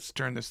saying, hey, let's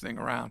turn this thing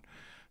around.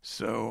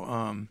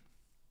 So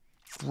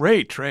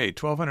great trade,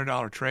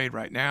 $1,200 trade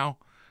right now.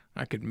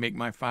 I could make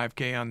my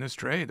 5K on this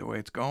trade the way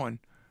it's going.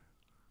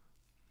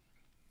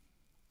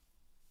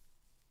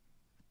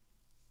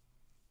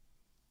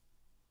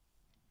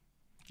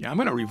 Yeah, I'm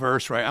going to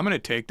reverse, right? I'm going to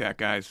take that,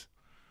 guys.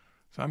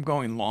 So I'm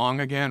going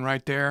long again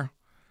right there.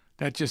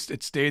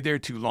 It stayed there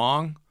too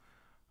long.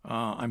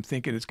 I'm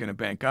thinking it's going to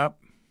bank up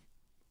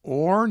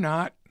or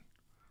not.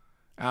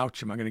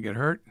 Ouch, am I going to get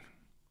hurt?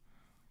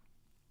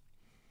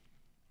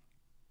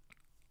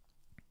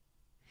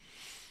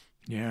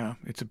 Yeah,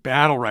 it's a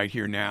battle right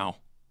here now.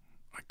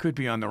 I could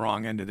be on the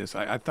wrong end of this.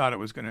 I thought it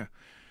was going to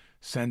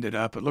send it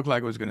up. It looked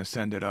like it was going to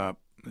send it up.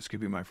 This could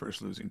be my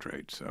first losing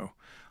trade. So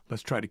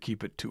let's try to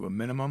keep it to a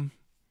minimum.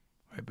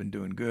 I've been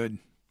doing good.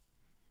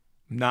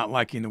 Not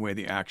liking the way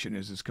the action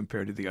is as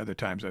compared to the other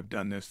times I've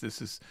done this.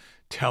 This is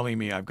telling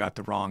me I've got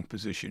the wrong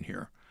position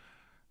here.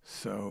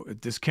 So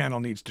this candle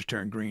needs to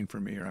turn green for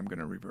me or I'm going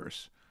to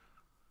reverse.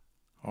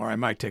 Or I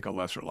might take a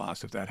lesser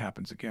loss if that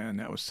happens again.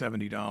 That was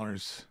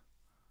 $70.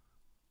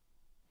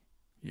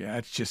 Yeah,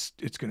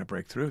 it's going to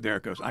break through. There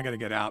it goes. I got to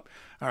get out.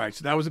 All right,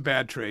 so that was a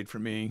bad trade for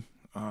me.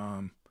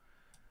 Now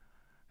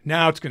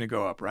it's going to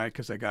go up, right?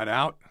 Because I got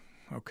out.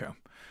 Okay.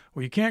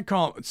 Well, you can't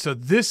call. So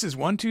this is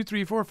 1, 2,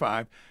 3, 4,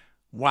 5.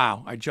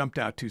 Wow, I jumped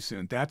out too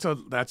soon. That's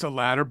a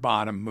ladder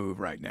bottom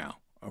move right now.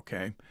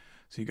 Okay.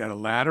 So you got a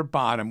ladder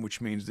bottom, which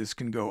means this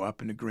can go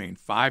up into green.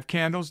 5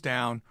 candles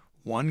down,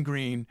 1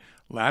 green.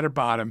 Ladder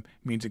bottom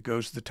means it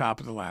goes to the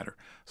top of the ladder.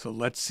 So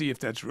let's see if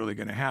that's really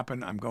going to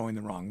happen. I'm going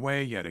the wrong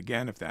way yet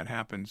again. If that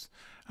happens,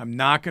 I'm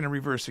not going to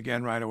reverse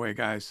again right away,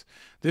 guys.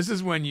 This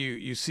is when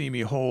you see me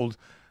hold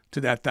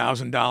to that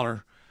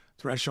 $1,000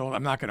 threshold.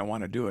 I'm not going to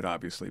want to do it,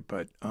 obviously,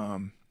 but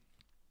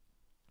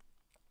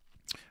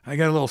I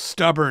get a little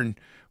stubborn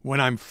when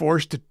I'm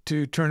forced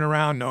to turn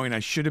around knowing I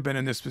should have been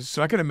in this position.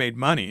 So I could have made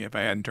money if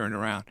I hadn't turned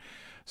around.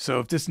 So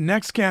if this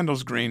next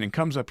candle's green and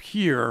comes up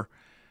here,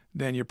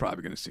 then you're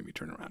probably going to see me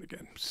turn around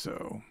again.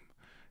 So,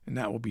 and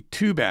that will be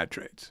 2 bad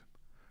trades.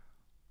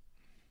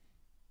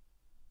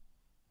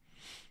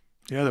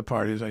 The other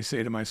part is I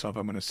say to myself,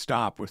 I'm going to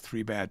stop with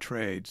 3 bad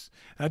trades.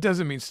 That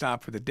doesn't mean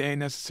stop for the day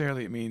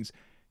necessarily. It means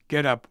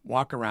get up,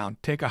 walk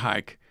around, take a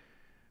hike.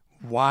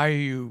 Why are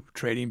you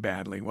trading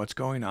badly? What's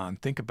going on?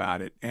 Think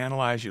about it.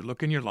 Analyze you.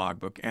 Look in your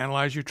logbook.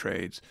 Analyze your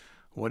trades.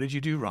 What did you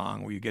do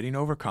wrong? Were you getting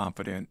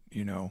overconfident?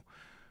 You know,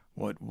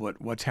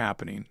 what's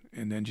happening?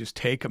 And then just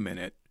take a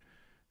minute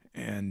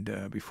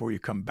and before you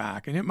come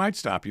back. And it might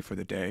stop you for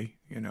the day.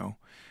 You know,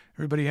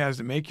 everybody has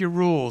to make your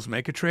rules,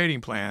 make a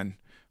trading plan,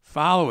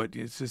 follow it.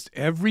 It's just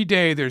every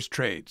day there's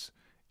trades.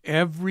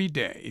 Every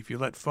day. If you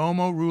let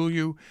FOMO rule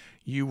you,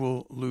 you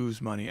will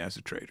lose money as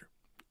a trader.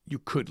 You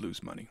could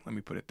lose money. Let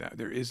me put it that.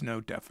 There is no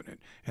definite.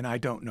 And I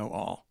don't know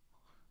all.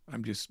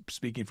 I'm just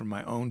speaking from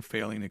my own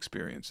failing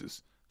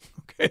experiences.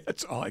 Okay,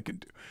 that's all I can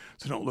do.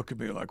 So don't look at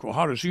me like, well,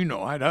 how does he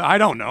know? I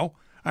don't know.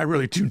 I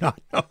really do not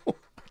know.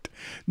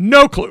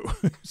 No clue.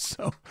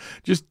 So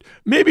just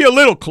maybe a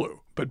little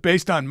clue, but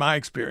based on my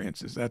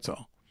experiences, that's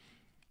all.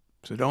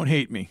 So don't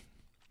hate me.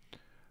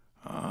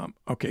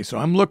 Okay, so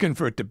I'm looking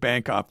for it to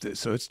bank off this.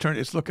 So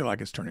it's looking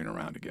like it's turning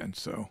around again.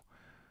 So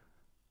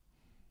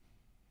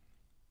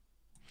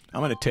I'm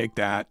going to take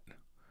that.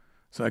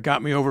 So that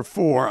got me over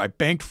 4. I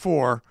banked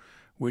 4,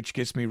 which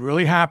gets me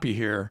really happy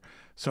here.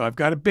 So I've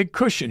got a big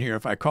cushion here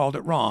if I called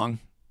it wrong.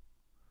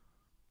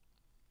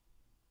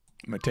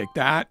 I'm going to take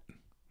that.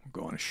 I'm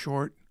going a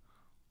short.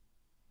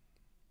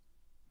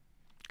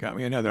 Got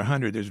me another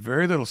 100. There's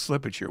very little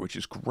slippage here, which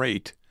is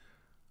great.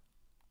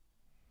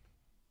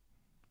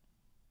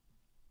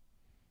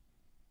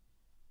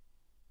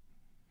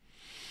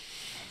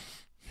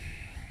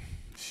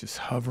 It's just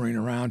hovering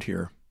around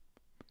here.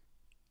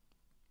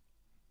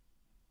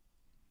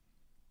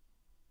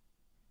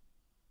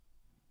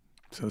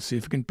 So see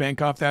if we can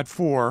bank off that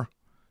 4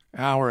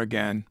 hour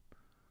again.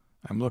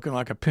 I'm looking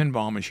like a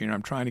pinball machine.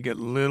 I'm trying to get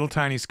little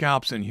tiny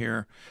scalps in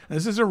here. And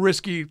this is a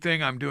risky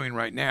thing I'm doing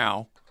right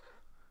now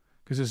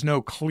because there's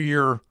no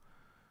clear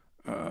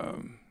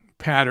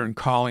pattern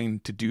calling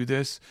to do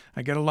this.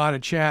 I get a lot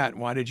of chat.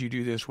 Why did you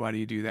do this? Why do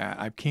you do that?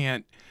 I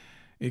can't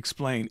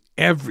explain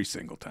every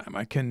single time.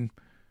 I can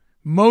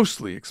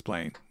mostly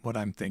explain what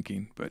I'm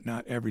thinking, but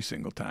not every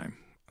single time.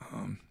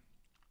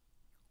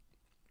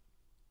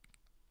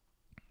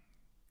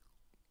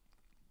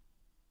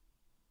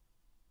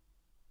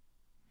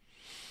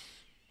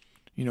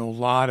 You know, a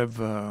lot of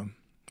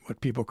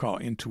what people call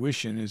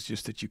intuition is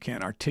just that you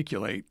can't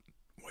articulate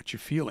what you're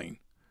feeling.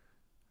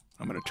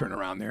 I'm going to turn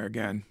around there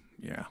again.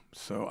 Yeah,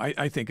 so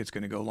I think it's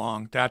going to go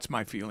long. That's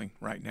my feeling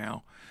right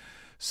now.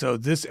 So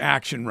this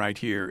action right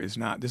here is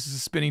not, this is a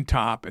spinning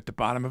top at the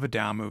bottom of a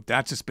down move.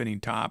 That's a spinning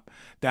top.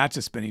 That's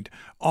a spinning.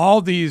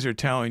 All these are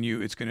telling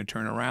you it's going to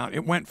turn around.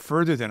 It went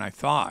further than I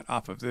thought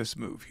off of this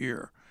move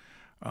here.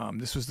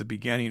 This was the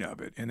beginning of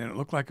it. And then it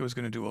looked like it was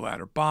going to do a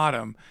ladder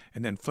bottom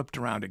and then flipped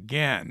around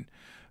again.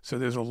 So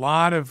there's a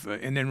lot of,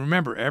 and then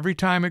remember, every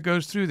time it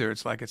goes through there,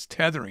 it's like it's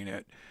tethering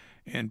it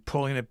and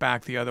pulling it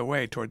back the other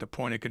way toward the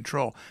point of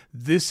control.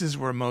 This is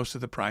where most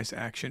of the price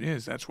action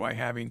is. That's why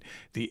having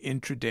the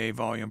intraday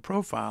volume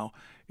profile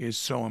is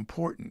so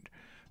important.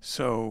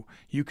 So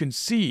you can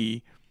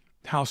see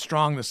how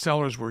strong the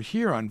sellers were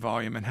here on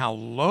volume and how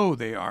low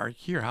they are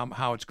here,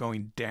 how it's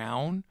going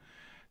down.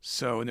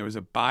 So, and there was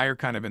a buyer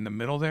kind of in the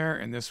middle there,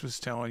 and this was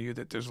telling you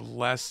that there's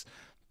less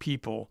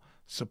people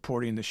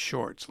supporting the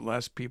shorts,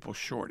 less people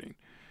shorting.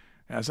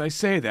 As I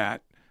say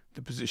that,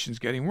 the position's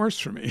getting worse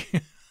for me.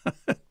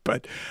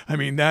 But, I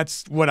mean,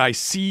 that's what I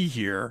see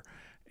here,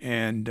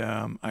 and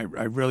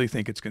I really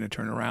think it's going to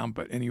turn around.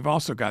 And you've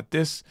also got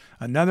this,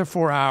 another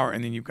 4 hour,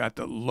 and then you've got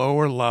the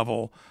lower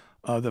level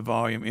of the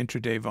volume,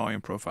 intraday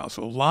volume profile.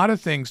 So a lot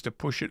of things to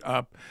push it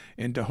up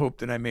and to hope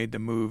that I made the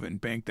move and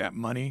banked that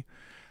money.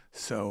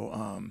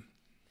 So,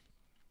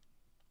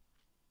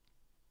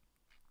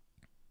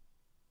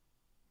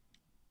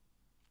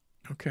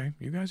 okay,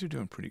 you guys are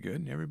doing pretty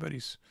good.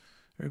 Everybody's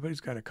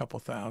got a couple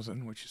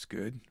thousand, which is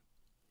good.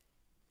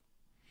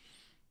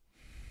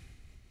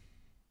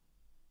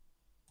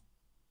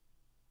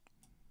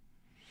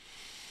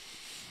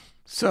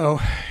 So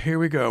here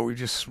we go. We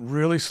just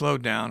really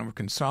slowed down and we're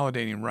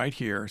consolidating right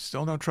here.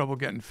 Still no trouble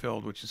getting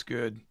filled, which is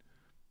good.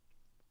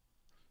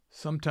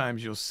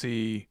 Sometimes you'll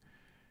see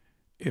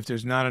if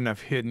there's not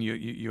enough hidden,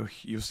 you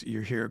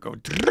hear it go,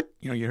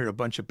 you hear a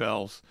bunch of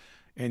bells,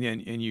 and then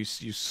you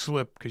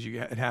slip because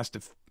it has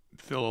to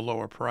fill a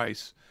lower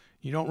price.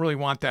 You don't really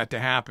want that to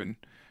happen.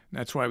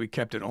 That's why we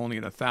kept it only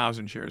at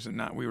 1,000 shares and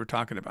not, we were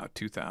talking about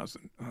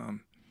 2,000,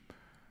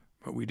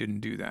 but we didn't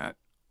do that.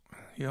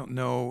 You don't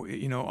know,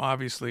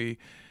 obviously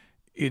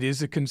it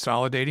is a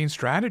consolidating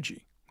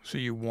strategy. So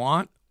you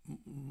want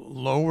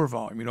lower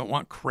volume. You don't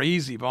want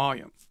crazy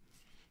volume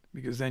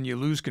because then you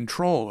lose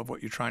control of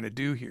what you're trying to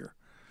do here.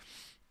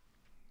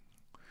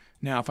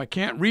 Now, if I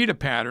can't read a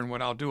pattern,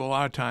 what I'll do a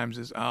lot of times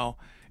is I'll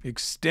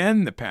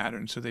extend the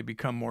pattern so they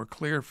become more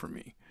clear for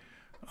me.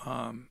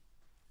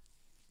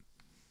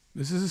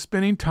 This is a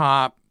spinning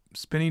top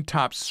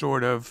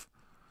sort of.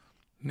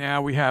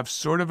 Now we have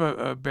sort of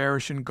a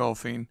bearish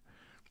engulfing,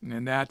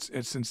 and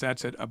since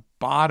that's at a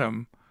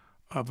bottom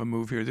of a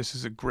move here, this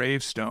is a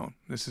gravestone.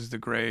 This is the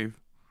grave.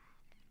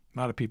 A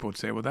lot of people would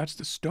say, well, that's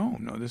the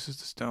stone. No, this is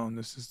the stone.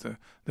 This is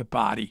the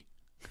body.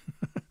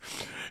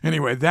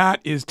 Anyway, that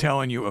is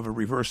telling you of a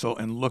reversal,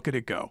 and look at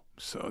it go.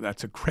 So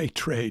that's a great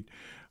trade.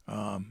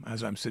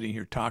 As I'm sitting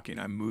here talking,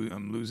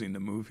 I'm losing the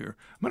move here.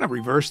 I'm going to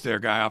reverse there,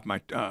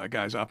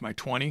 guys, off my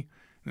 20,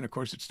 and of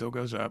course it still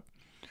goes up.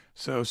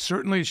 So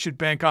certainly it should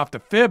bank off the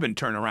fib and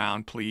turn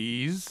around,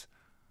 please.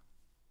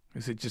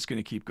 Is it just going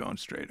to keep going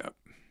straight up?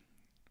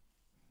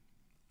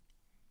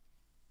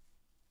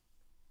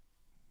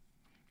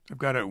 I've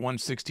got it at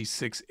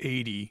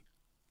 166.80.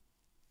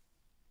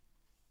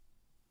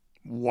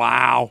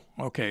 Wow.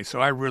 Okay,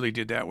 so I really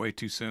did that way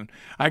too soon.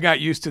 I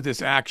got used to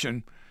this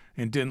action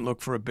and didn't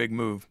look for a big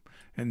move,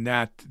 and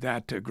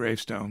that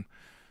gravestone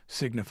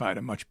signified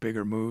a much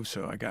bigger move.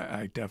 So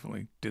I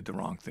definitely did the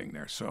wrong thing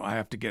there. So I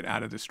have to get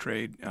out of this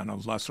trade on a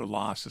lesser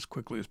loss as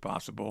quickly as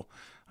possible.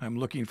 I'm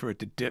looking for it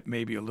to dip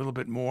maybe a little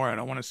bit more. I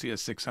don't want to see a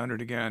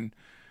 600 again.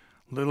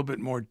 A little bit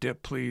more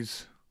dip,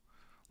 please.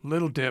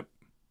 Little dip.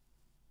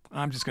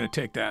 I'm just going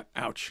to take that.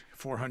 Ouch.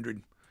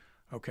 400.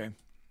 Okay.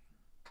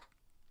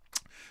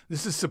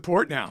 This is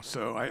support now,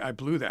 so I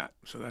blew that.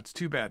 So that's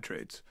two bad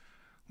trades.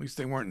 At least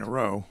they weren't in a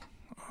row.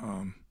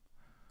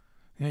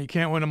 You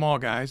can't win them all,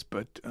 guys,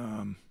 but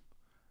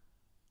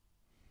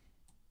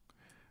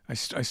I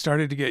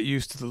started to get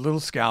used to the little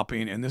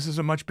scalping, and this is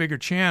a much bigger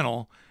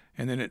channel,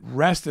 and then it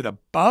rested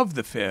above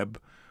the fib,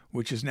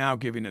 which is now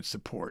giving it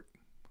support.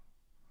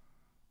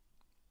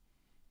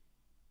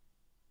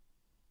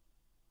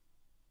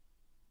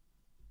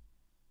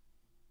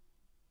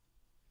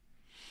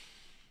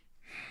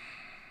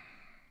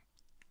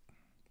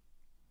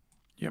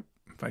 Yep,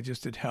 if I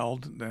just had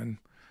held, then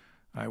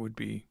I would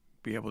be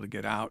able to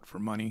get out for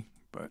money,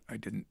 but I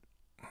didn't.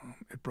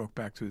 It broke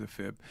back through the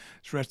fib.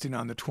 It's resting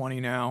on the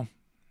 20 now.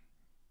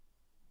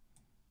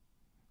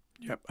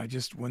 Yep,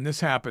 when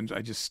this happens,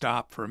 I just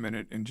stop for a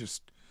minute and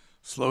just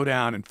slow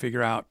down and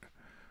figure out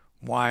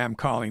why I'm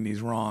calling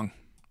these wrong.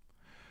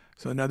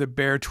 So another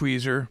bear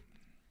tweezer.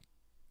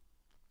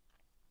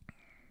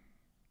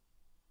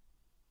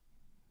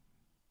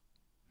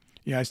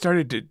 Yeah, I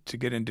started to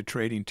get into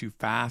trading too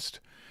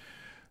fast.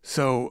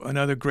 So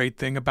another great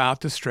thing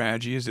about the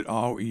strategy is it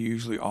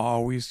usually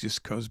always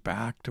just goes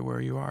back to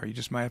where you are. You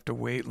just might have to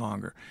wait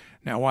longer.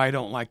 Now, why I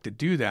don't like to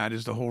do that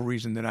is the whole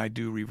reason that I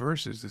do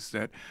reverses is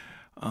that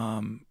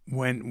when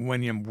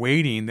I'm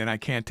waiting, then I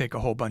can't take a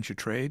whole bunch of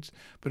trades.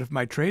 But if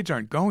my trades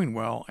aren't going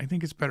well, I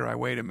think it's better I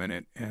wait a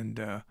minute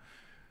and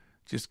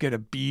just get a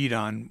bead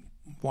on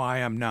why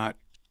I'm not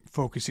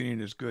focusing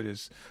it as good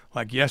as,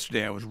 like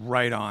yesterday, I was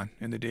right on,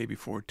 and the day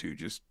before too,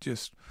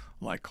 just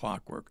like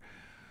clockwork.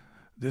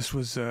 This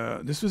was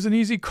an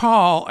easy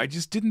call. I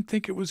just didn't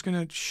think it was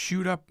going to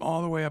shoot up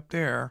all the way up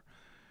there.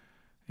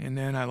 And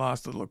then I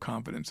lost a little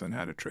confidence on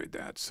how to trade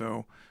that.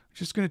 So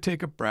just going to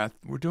take a breath.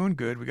 We're doing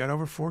good. We got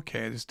over 4K.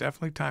 There's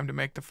definitely time to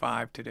make the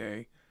 5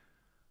 today.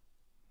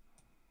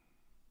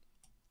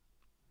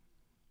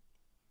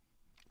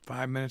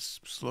 5 minutes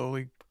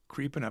slowly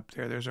creeping up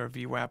there. There's our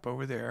VWAP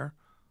over there.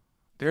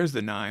 There's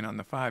the 9 on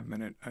the 5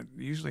 minute. I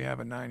usually have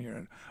a 9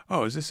 here.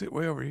 Oh, is this it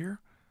way over here?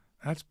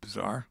 That's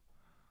bizarre.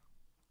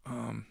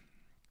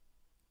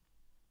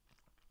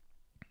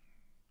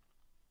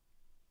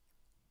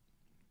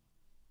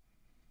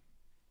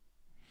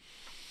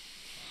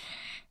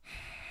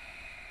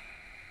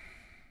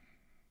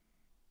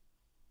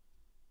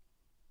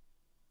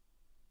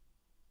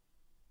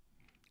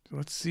 So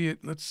let's see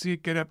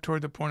it get up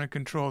toward the point of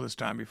control this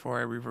time before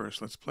I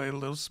reverse. Let's play it a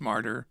little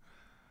smarter.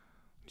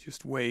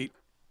 Just wait.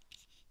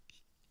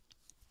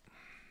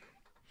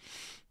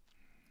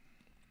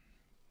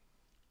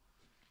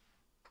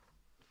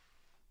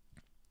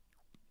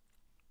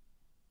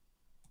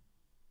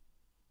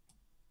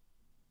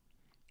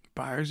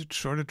 Buyers are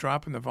sort of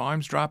dropping. The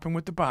volume's dropping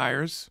with the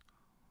buyers.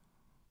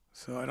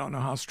 So I don't know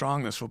how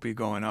strong this will be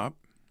going up.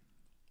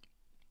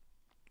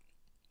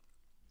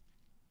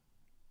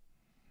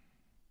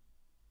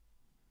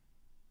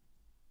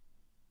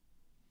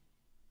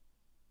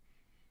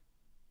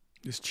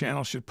 This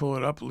channel should pull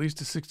it up at least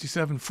to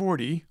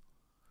 67.40.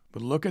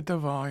 But look at the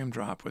volume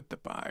drop with the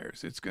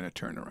buyers. It's going to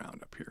turn around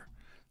up here.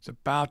 It's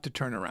about to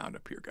turn around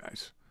up here,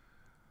 guys.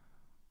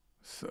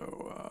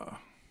 So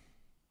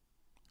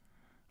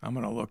I'm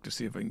going to look to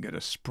see if I can get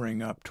a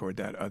spring up toward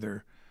that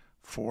other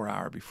 4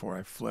 hour before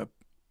I flip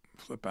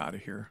out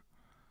of here.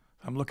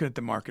 I'm looking at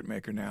the market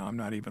maker now. I'm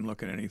not even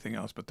looking at anything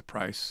else but the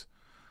price.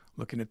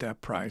 Looking at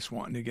that price,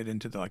 wanting to get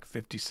into the like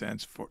 50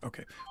 cents.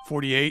 Okay,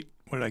 48.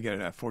 What did I get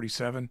it at?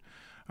 47.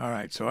 All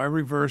right, so I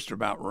reversed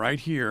about right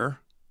here.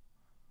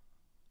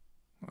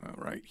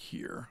 Right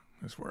here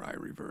is where I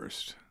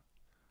reversed.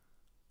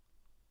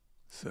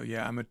 So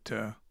yeah, I'm at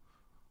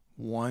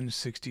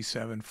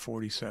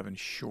 167.47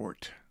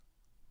 short.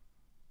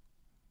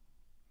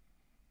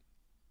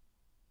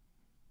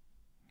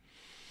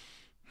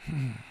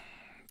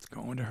 It's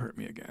going to hurt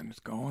me again. It's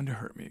going to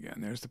hurt me again.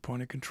 There's the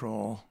point of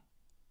control.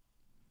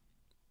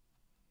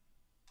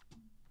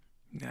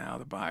 Now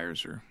the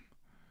buyers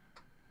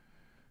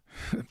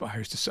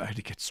decided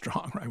to get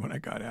strong right when I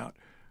got out.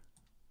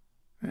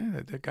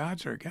 The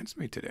gods are against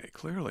me today,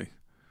 clearly.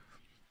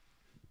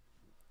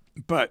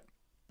 But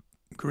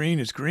green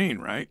is green,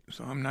 right?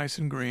 So I'm nice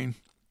and green.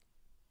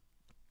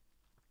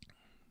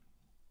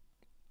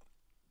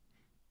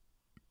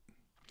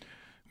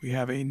 We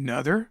have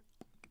another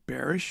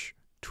bearish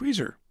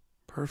tweezer.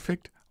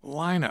 Perfect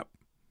lineup.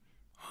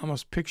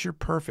 Almost picture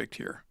perfect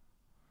here.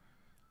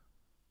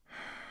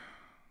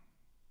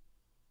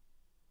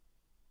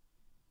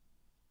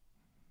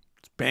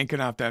 It's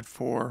banking off that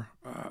 4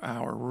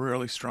 hour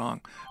really strong.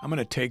 I'm going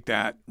to take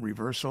that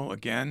reversal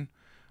again.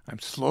 I'm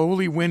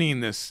slowly winning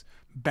this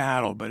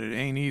battle, but it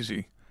ain't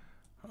easy.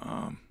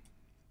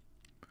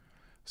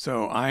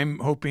 So I'm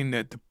hoping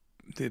that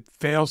the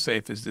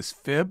fail-safe is this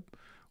fib,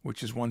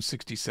 which is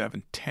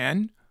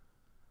 167.10.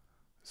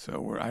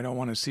 So I don't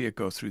want to see it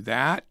go through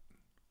that.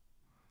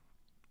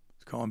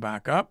 It's going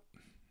back up.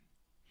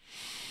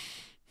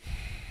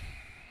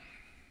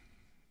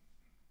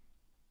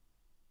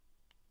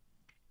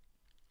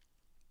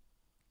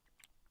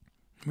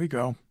 Here we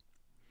go.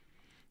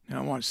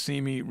 Now I want to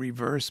see me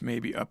reverse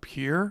maybe up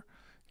here.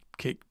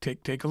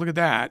 Take a look at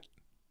that.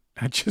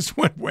 That just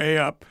went way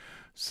up.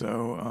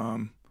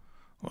 So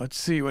let's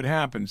see what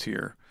happens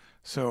here.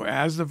 So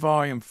as the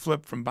volume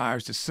flipped from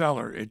buyers to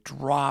seller, it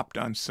dropped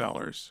on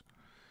sellers.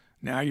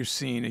 Now you're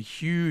seeing a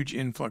huge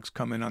influx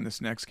come in on this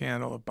next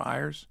candle of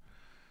buyers.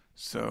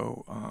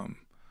 So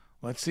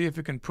let's see if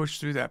it can push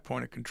through that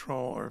point of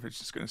control or if it's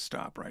just going to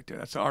stop right there.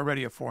 That's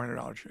already a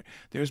 $400 trade.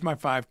 There's my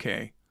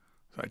 5K.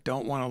 So I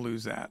don't want to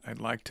lose that. I'd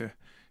like to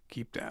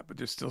keep that, but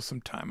there's still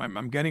some time.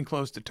 I'm getting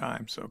close to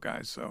time, so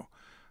guys. So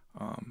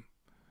oh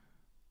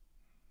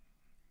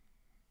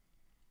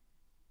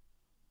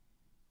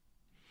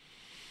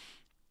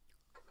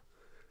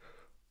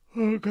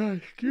God,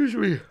 excuse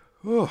me.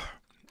 Oh.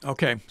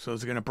 Okay, so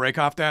is it going to break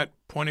off that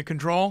point of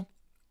control?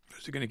 Or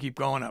is it going to keep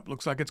going up?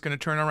 Looks like it's going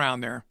to turn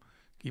around there.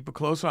 Keep a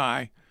close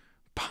eye.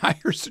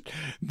 Buyers,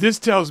 this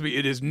tells me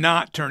it is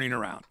not turning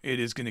around.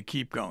 It is going to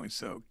keep going.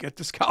 So get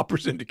the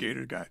scalpers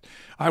indicator, guys.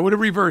 I would have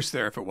reversed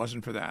there if it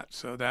wasn't for that.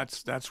 So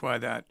that's why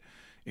that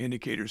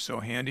indicator is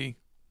so handy.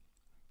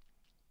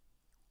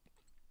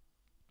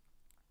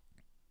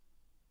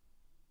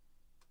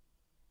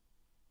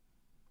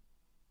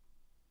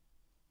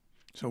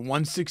 So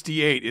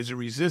 168 is a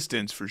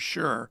resistance for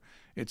sure.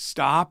 It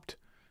stopped.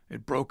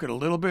 It broke it a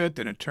little bit.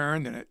 Then it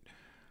turned. Then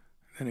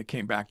it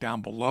came back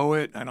down below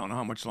it. I don't know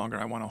how much longer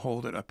I want to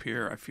hold it up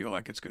here. I feel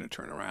like it's going to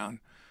turn around.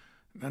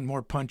 Then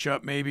more punch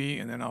up maybe,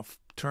 and then I'll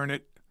turn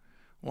it.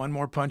 One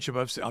more punch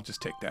above. I'll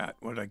just take that.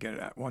 What did I get it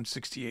at?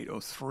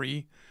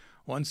 168.03.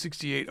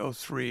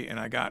 168.03, and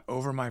I got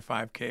over my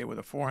 5K with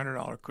a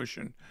 $400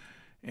 cushion,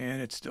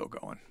 and it's still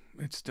going.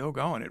 It's still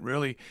going. It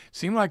really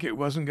seemed like it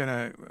wasn't going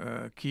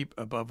to keep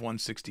above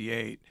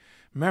 168.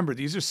 Remember,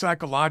 these are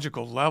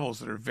psychological levels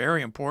that are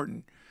very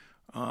important.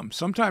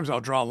 Sometimes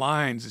I'll draw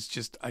lines. It's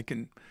just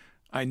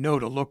I know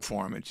to look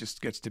for them. It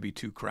just gets to be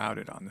too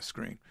crowded on the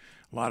screen.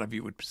 A lot of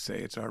you would say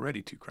it's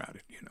already too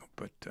crowded,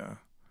 but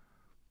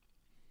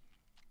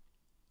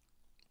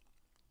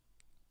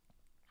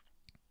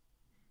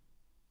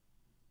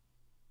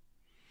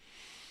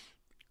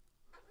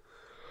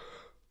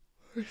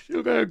I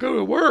still got to go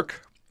to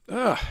work.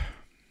 Ugh.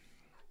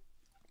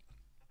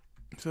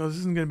 So this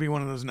isn't going to be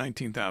one of those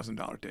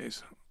 $19,000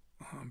 days,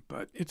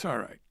 but it's all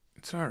right.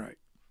 It's all right.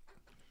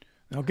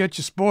 They'll get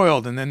you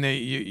spoiled, and then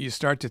you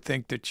start to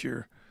think that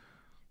you're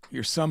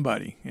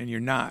somebody, and you're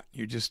not.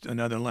 You're just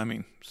another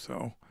lemming.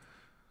 So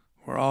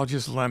we're all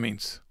just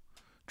lemmings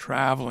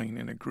traveling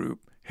in a group,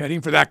 heading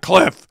for that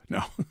cliff.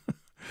 No.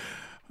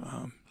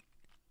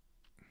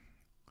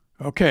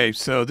 Okay,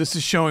 so this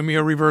is showing me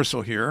a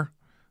reversal here,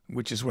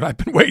 which is what I've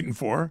been waiting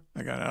for.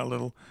 I got out a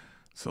little.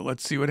 So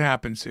let's see what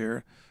happens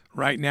here.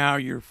 Right now,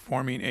 you're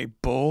forming a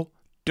bull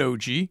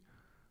doji.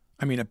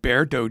 I mean, a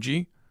bear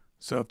doji.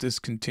 So if this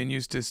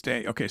continues to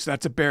stay, okay, so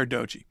that's a bear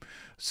doji.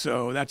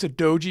 So that's a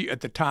doji at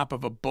the top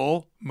of a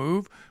bull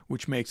move,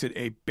 which makes it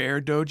a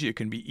bear doji. It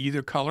can be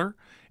either color,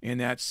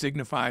 and that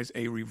signifies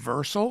a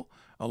reversal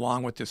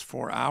along with this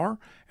 4 hour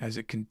as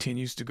it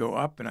continues to go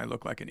up, and I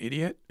look like an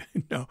idiot.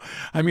 No,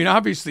 I mean,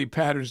 obviously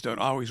patterns don't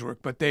always work,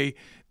 but they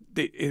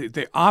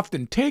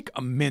often take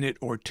a minute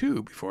or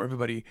two before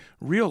everybody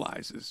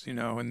realizes,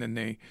 and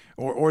then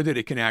or that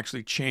it can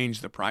actually change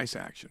the price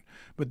action.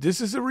 But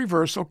this is a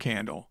reversal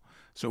candle.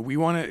 So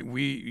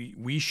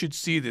we should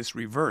see this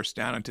reverse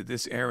down into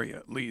this area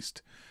at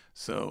least.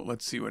 So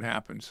let's see what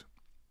happens.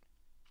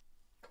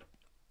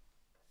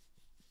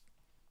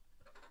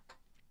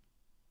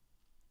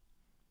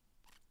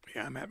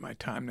 Yeah, I'm at my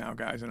time now,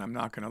 guys, and I'm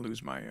not going to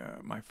lose my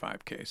my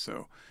 5K.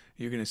 So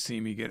you're going to see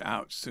me get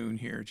out soon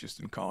here, just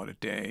and call it a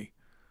day.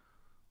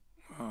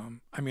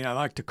 I mean, I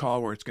like to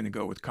call where it's going to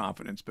go with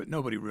confidence, but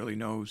nobody really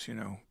knows, you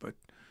know. But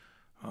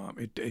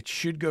it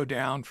should go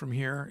down from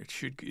here. It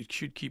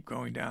should keep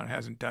going down. It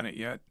hasn't done it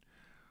yet.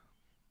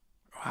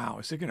 Wow,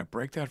 is it going to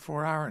break that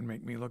 4 hour and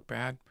make me look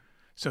bad?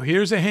 So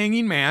here's a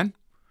hanging man.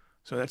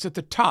 So that's at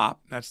the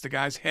top. That's the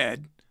guy's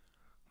head.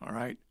 All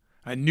right.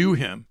 I knew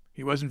him.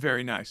 He wasn't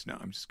very nice. No,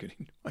 I'm just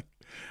kidding. Like,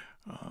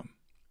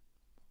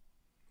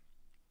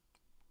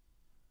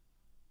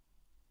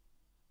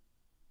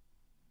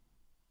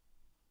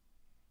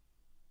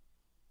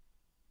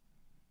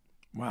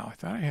 wow, I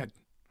thought I had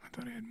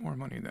more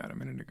money than that a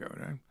minute ago.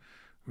 Did I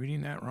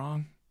reading that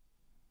wrong?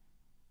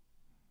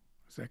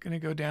 Is that going to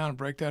go down and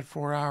break that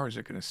 4 hour? Or is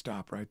it going to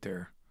stop right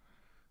there?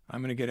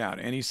 I'm going to get out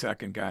any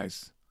second,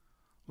 guys.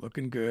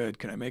 Looking good.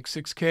 Can I make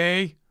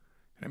 6K?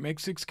 Can I make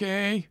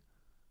 6K?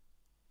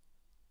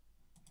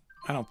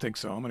 I don't think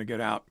so. I'm going to get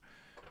out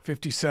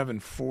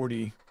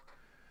 57.40.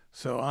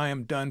 So I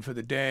am done for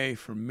the day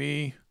for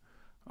me.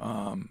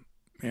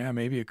 Yeah,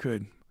 maybe it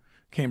could.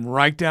 Came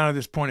right down to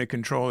this point of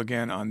control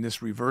again on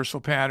this reversal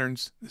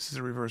patterns. This is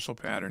a reversal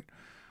pattern.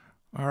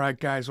 All right,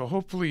 guys. Well,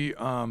 hopefully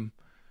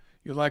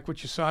you like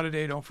what you saw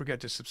today. Don't forget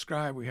to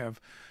subscribe. We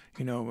have,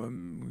 you know,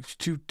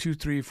 2,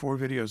 3, 4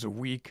 videos a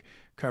week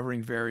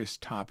covering various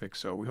topics.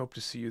 So we hope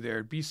to see you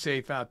there. Be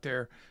safe out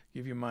there.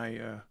 Give you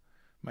my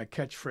my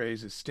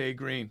catchphrase is stay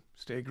green.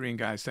 Stay green,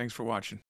 guys. Thanks for watching.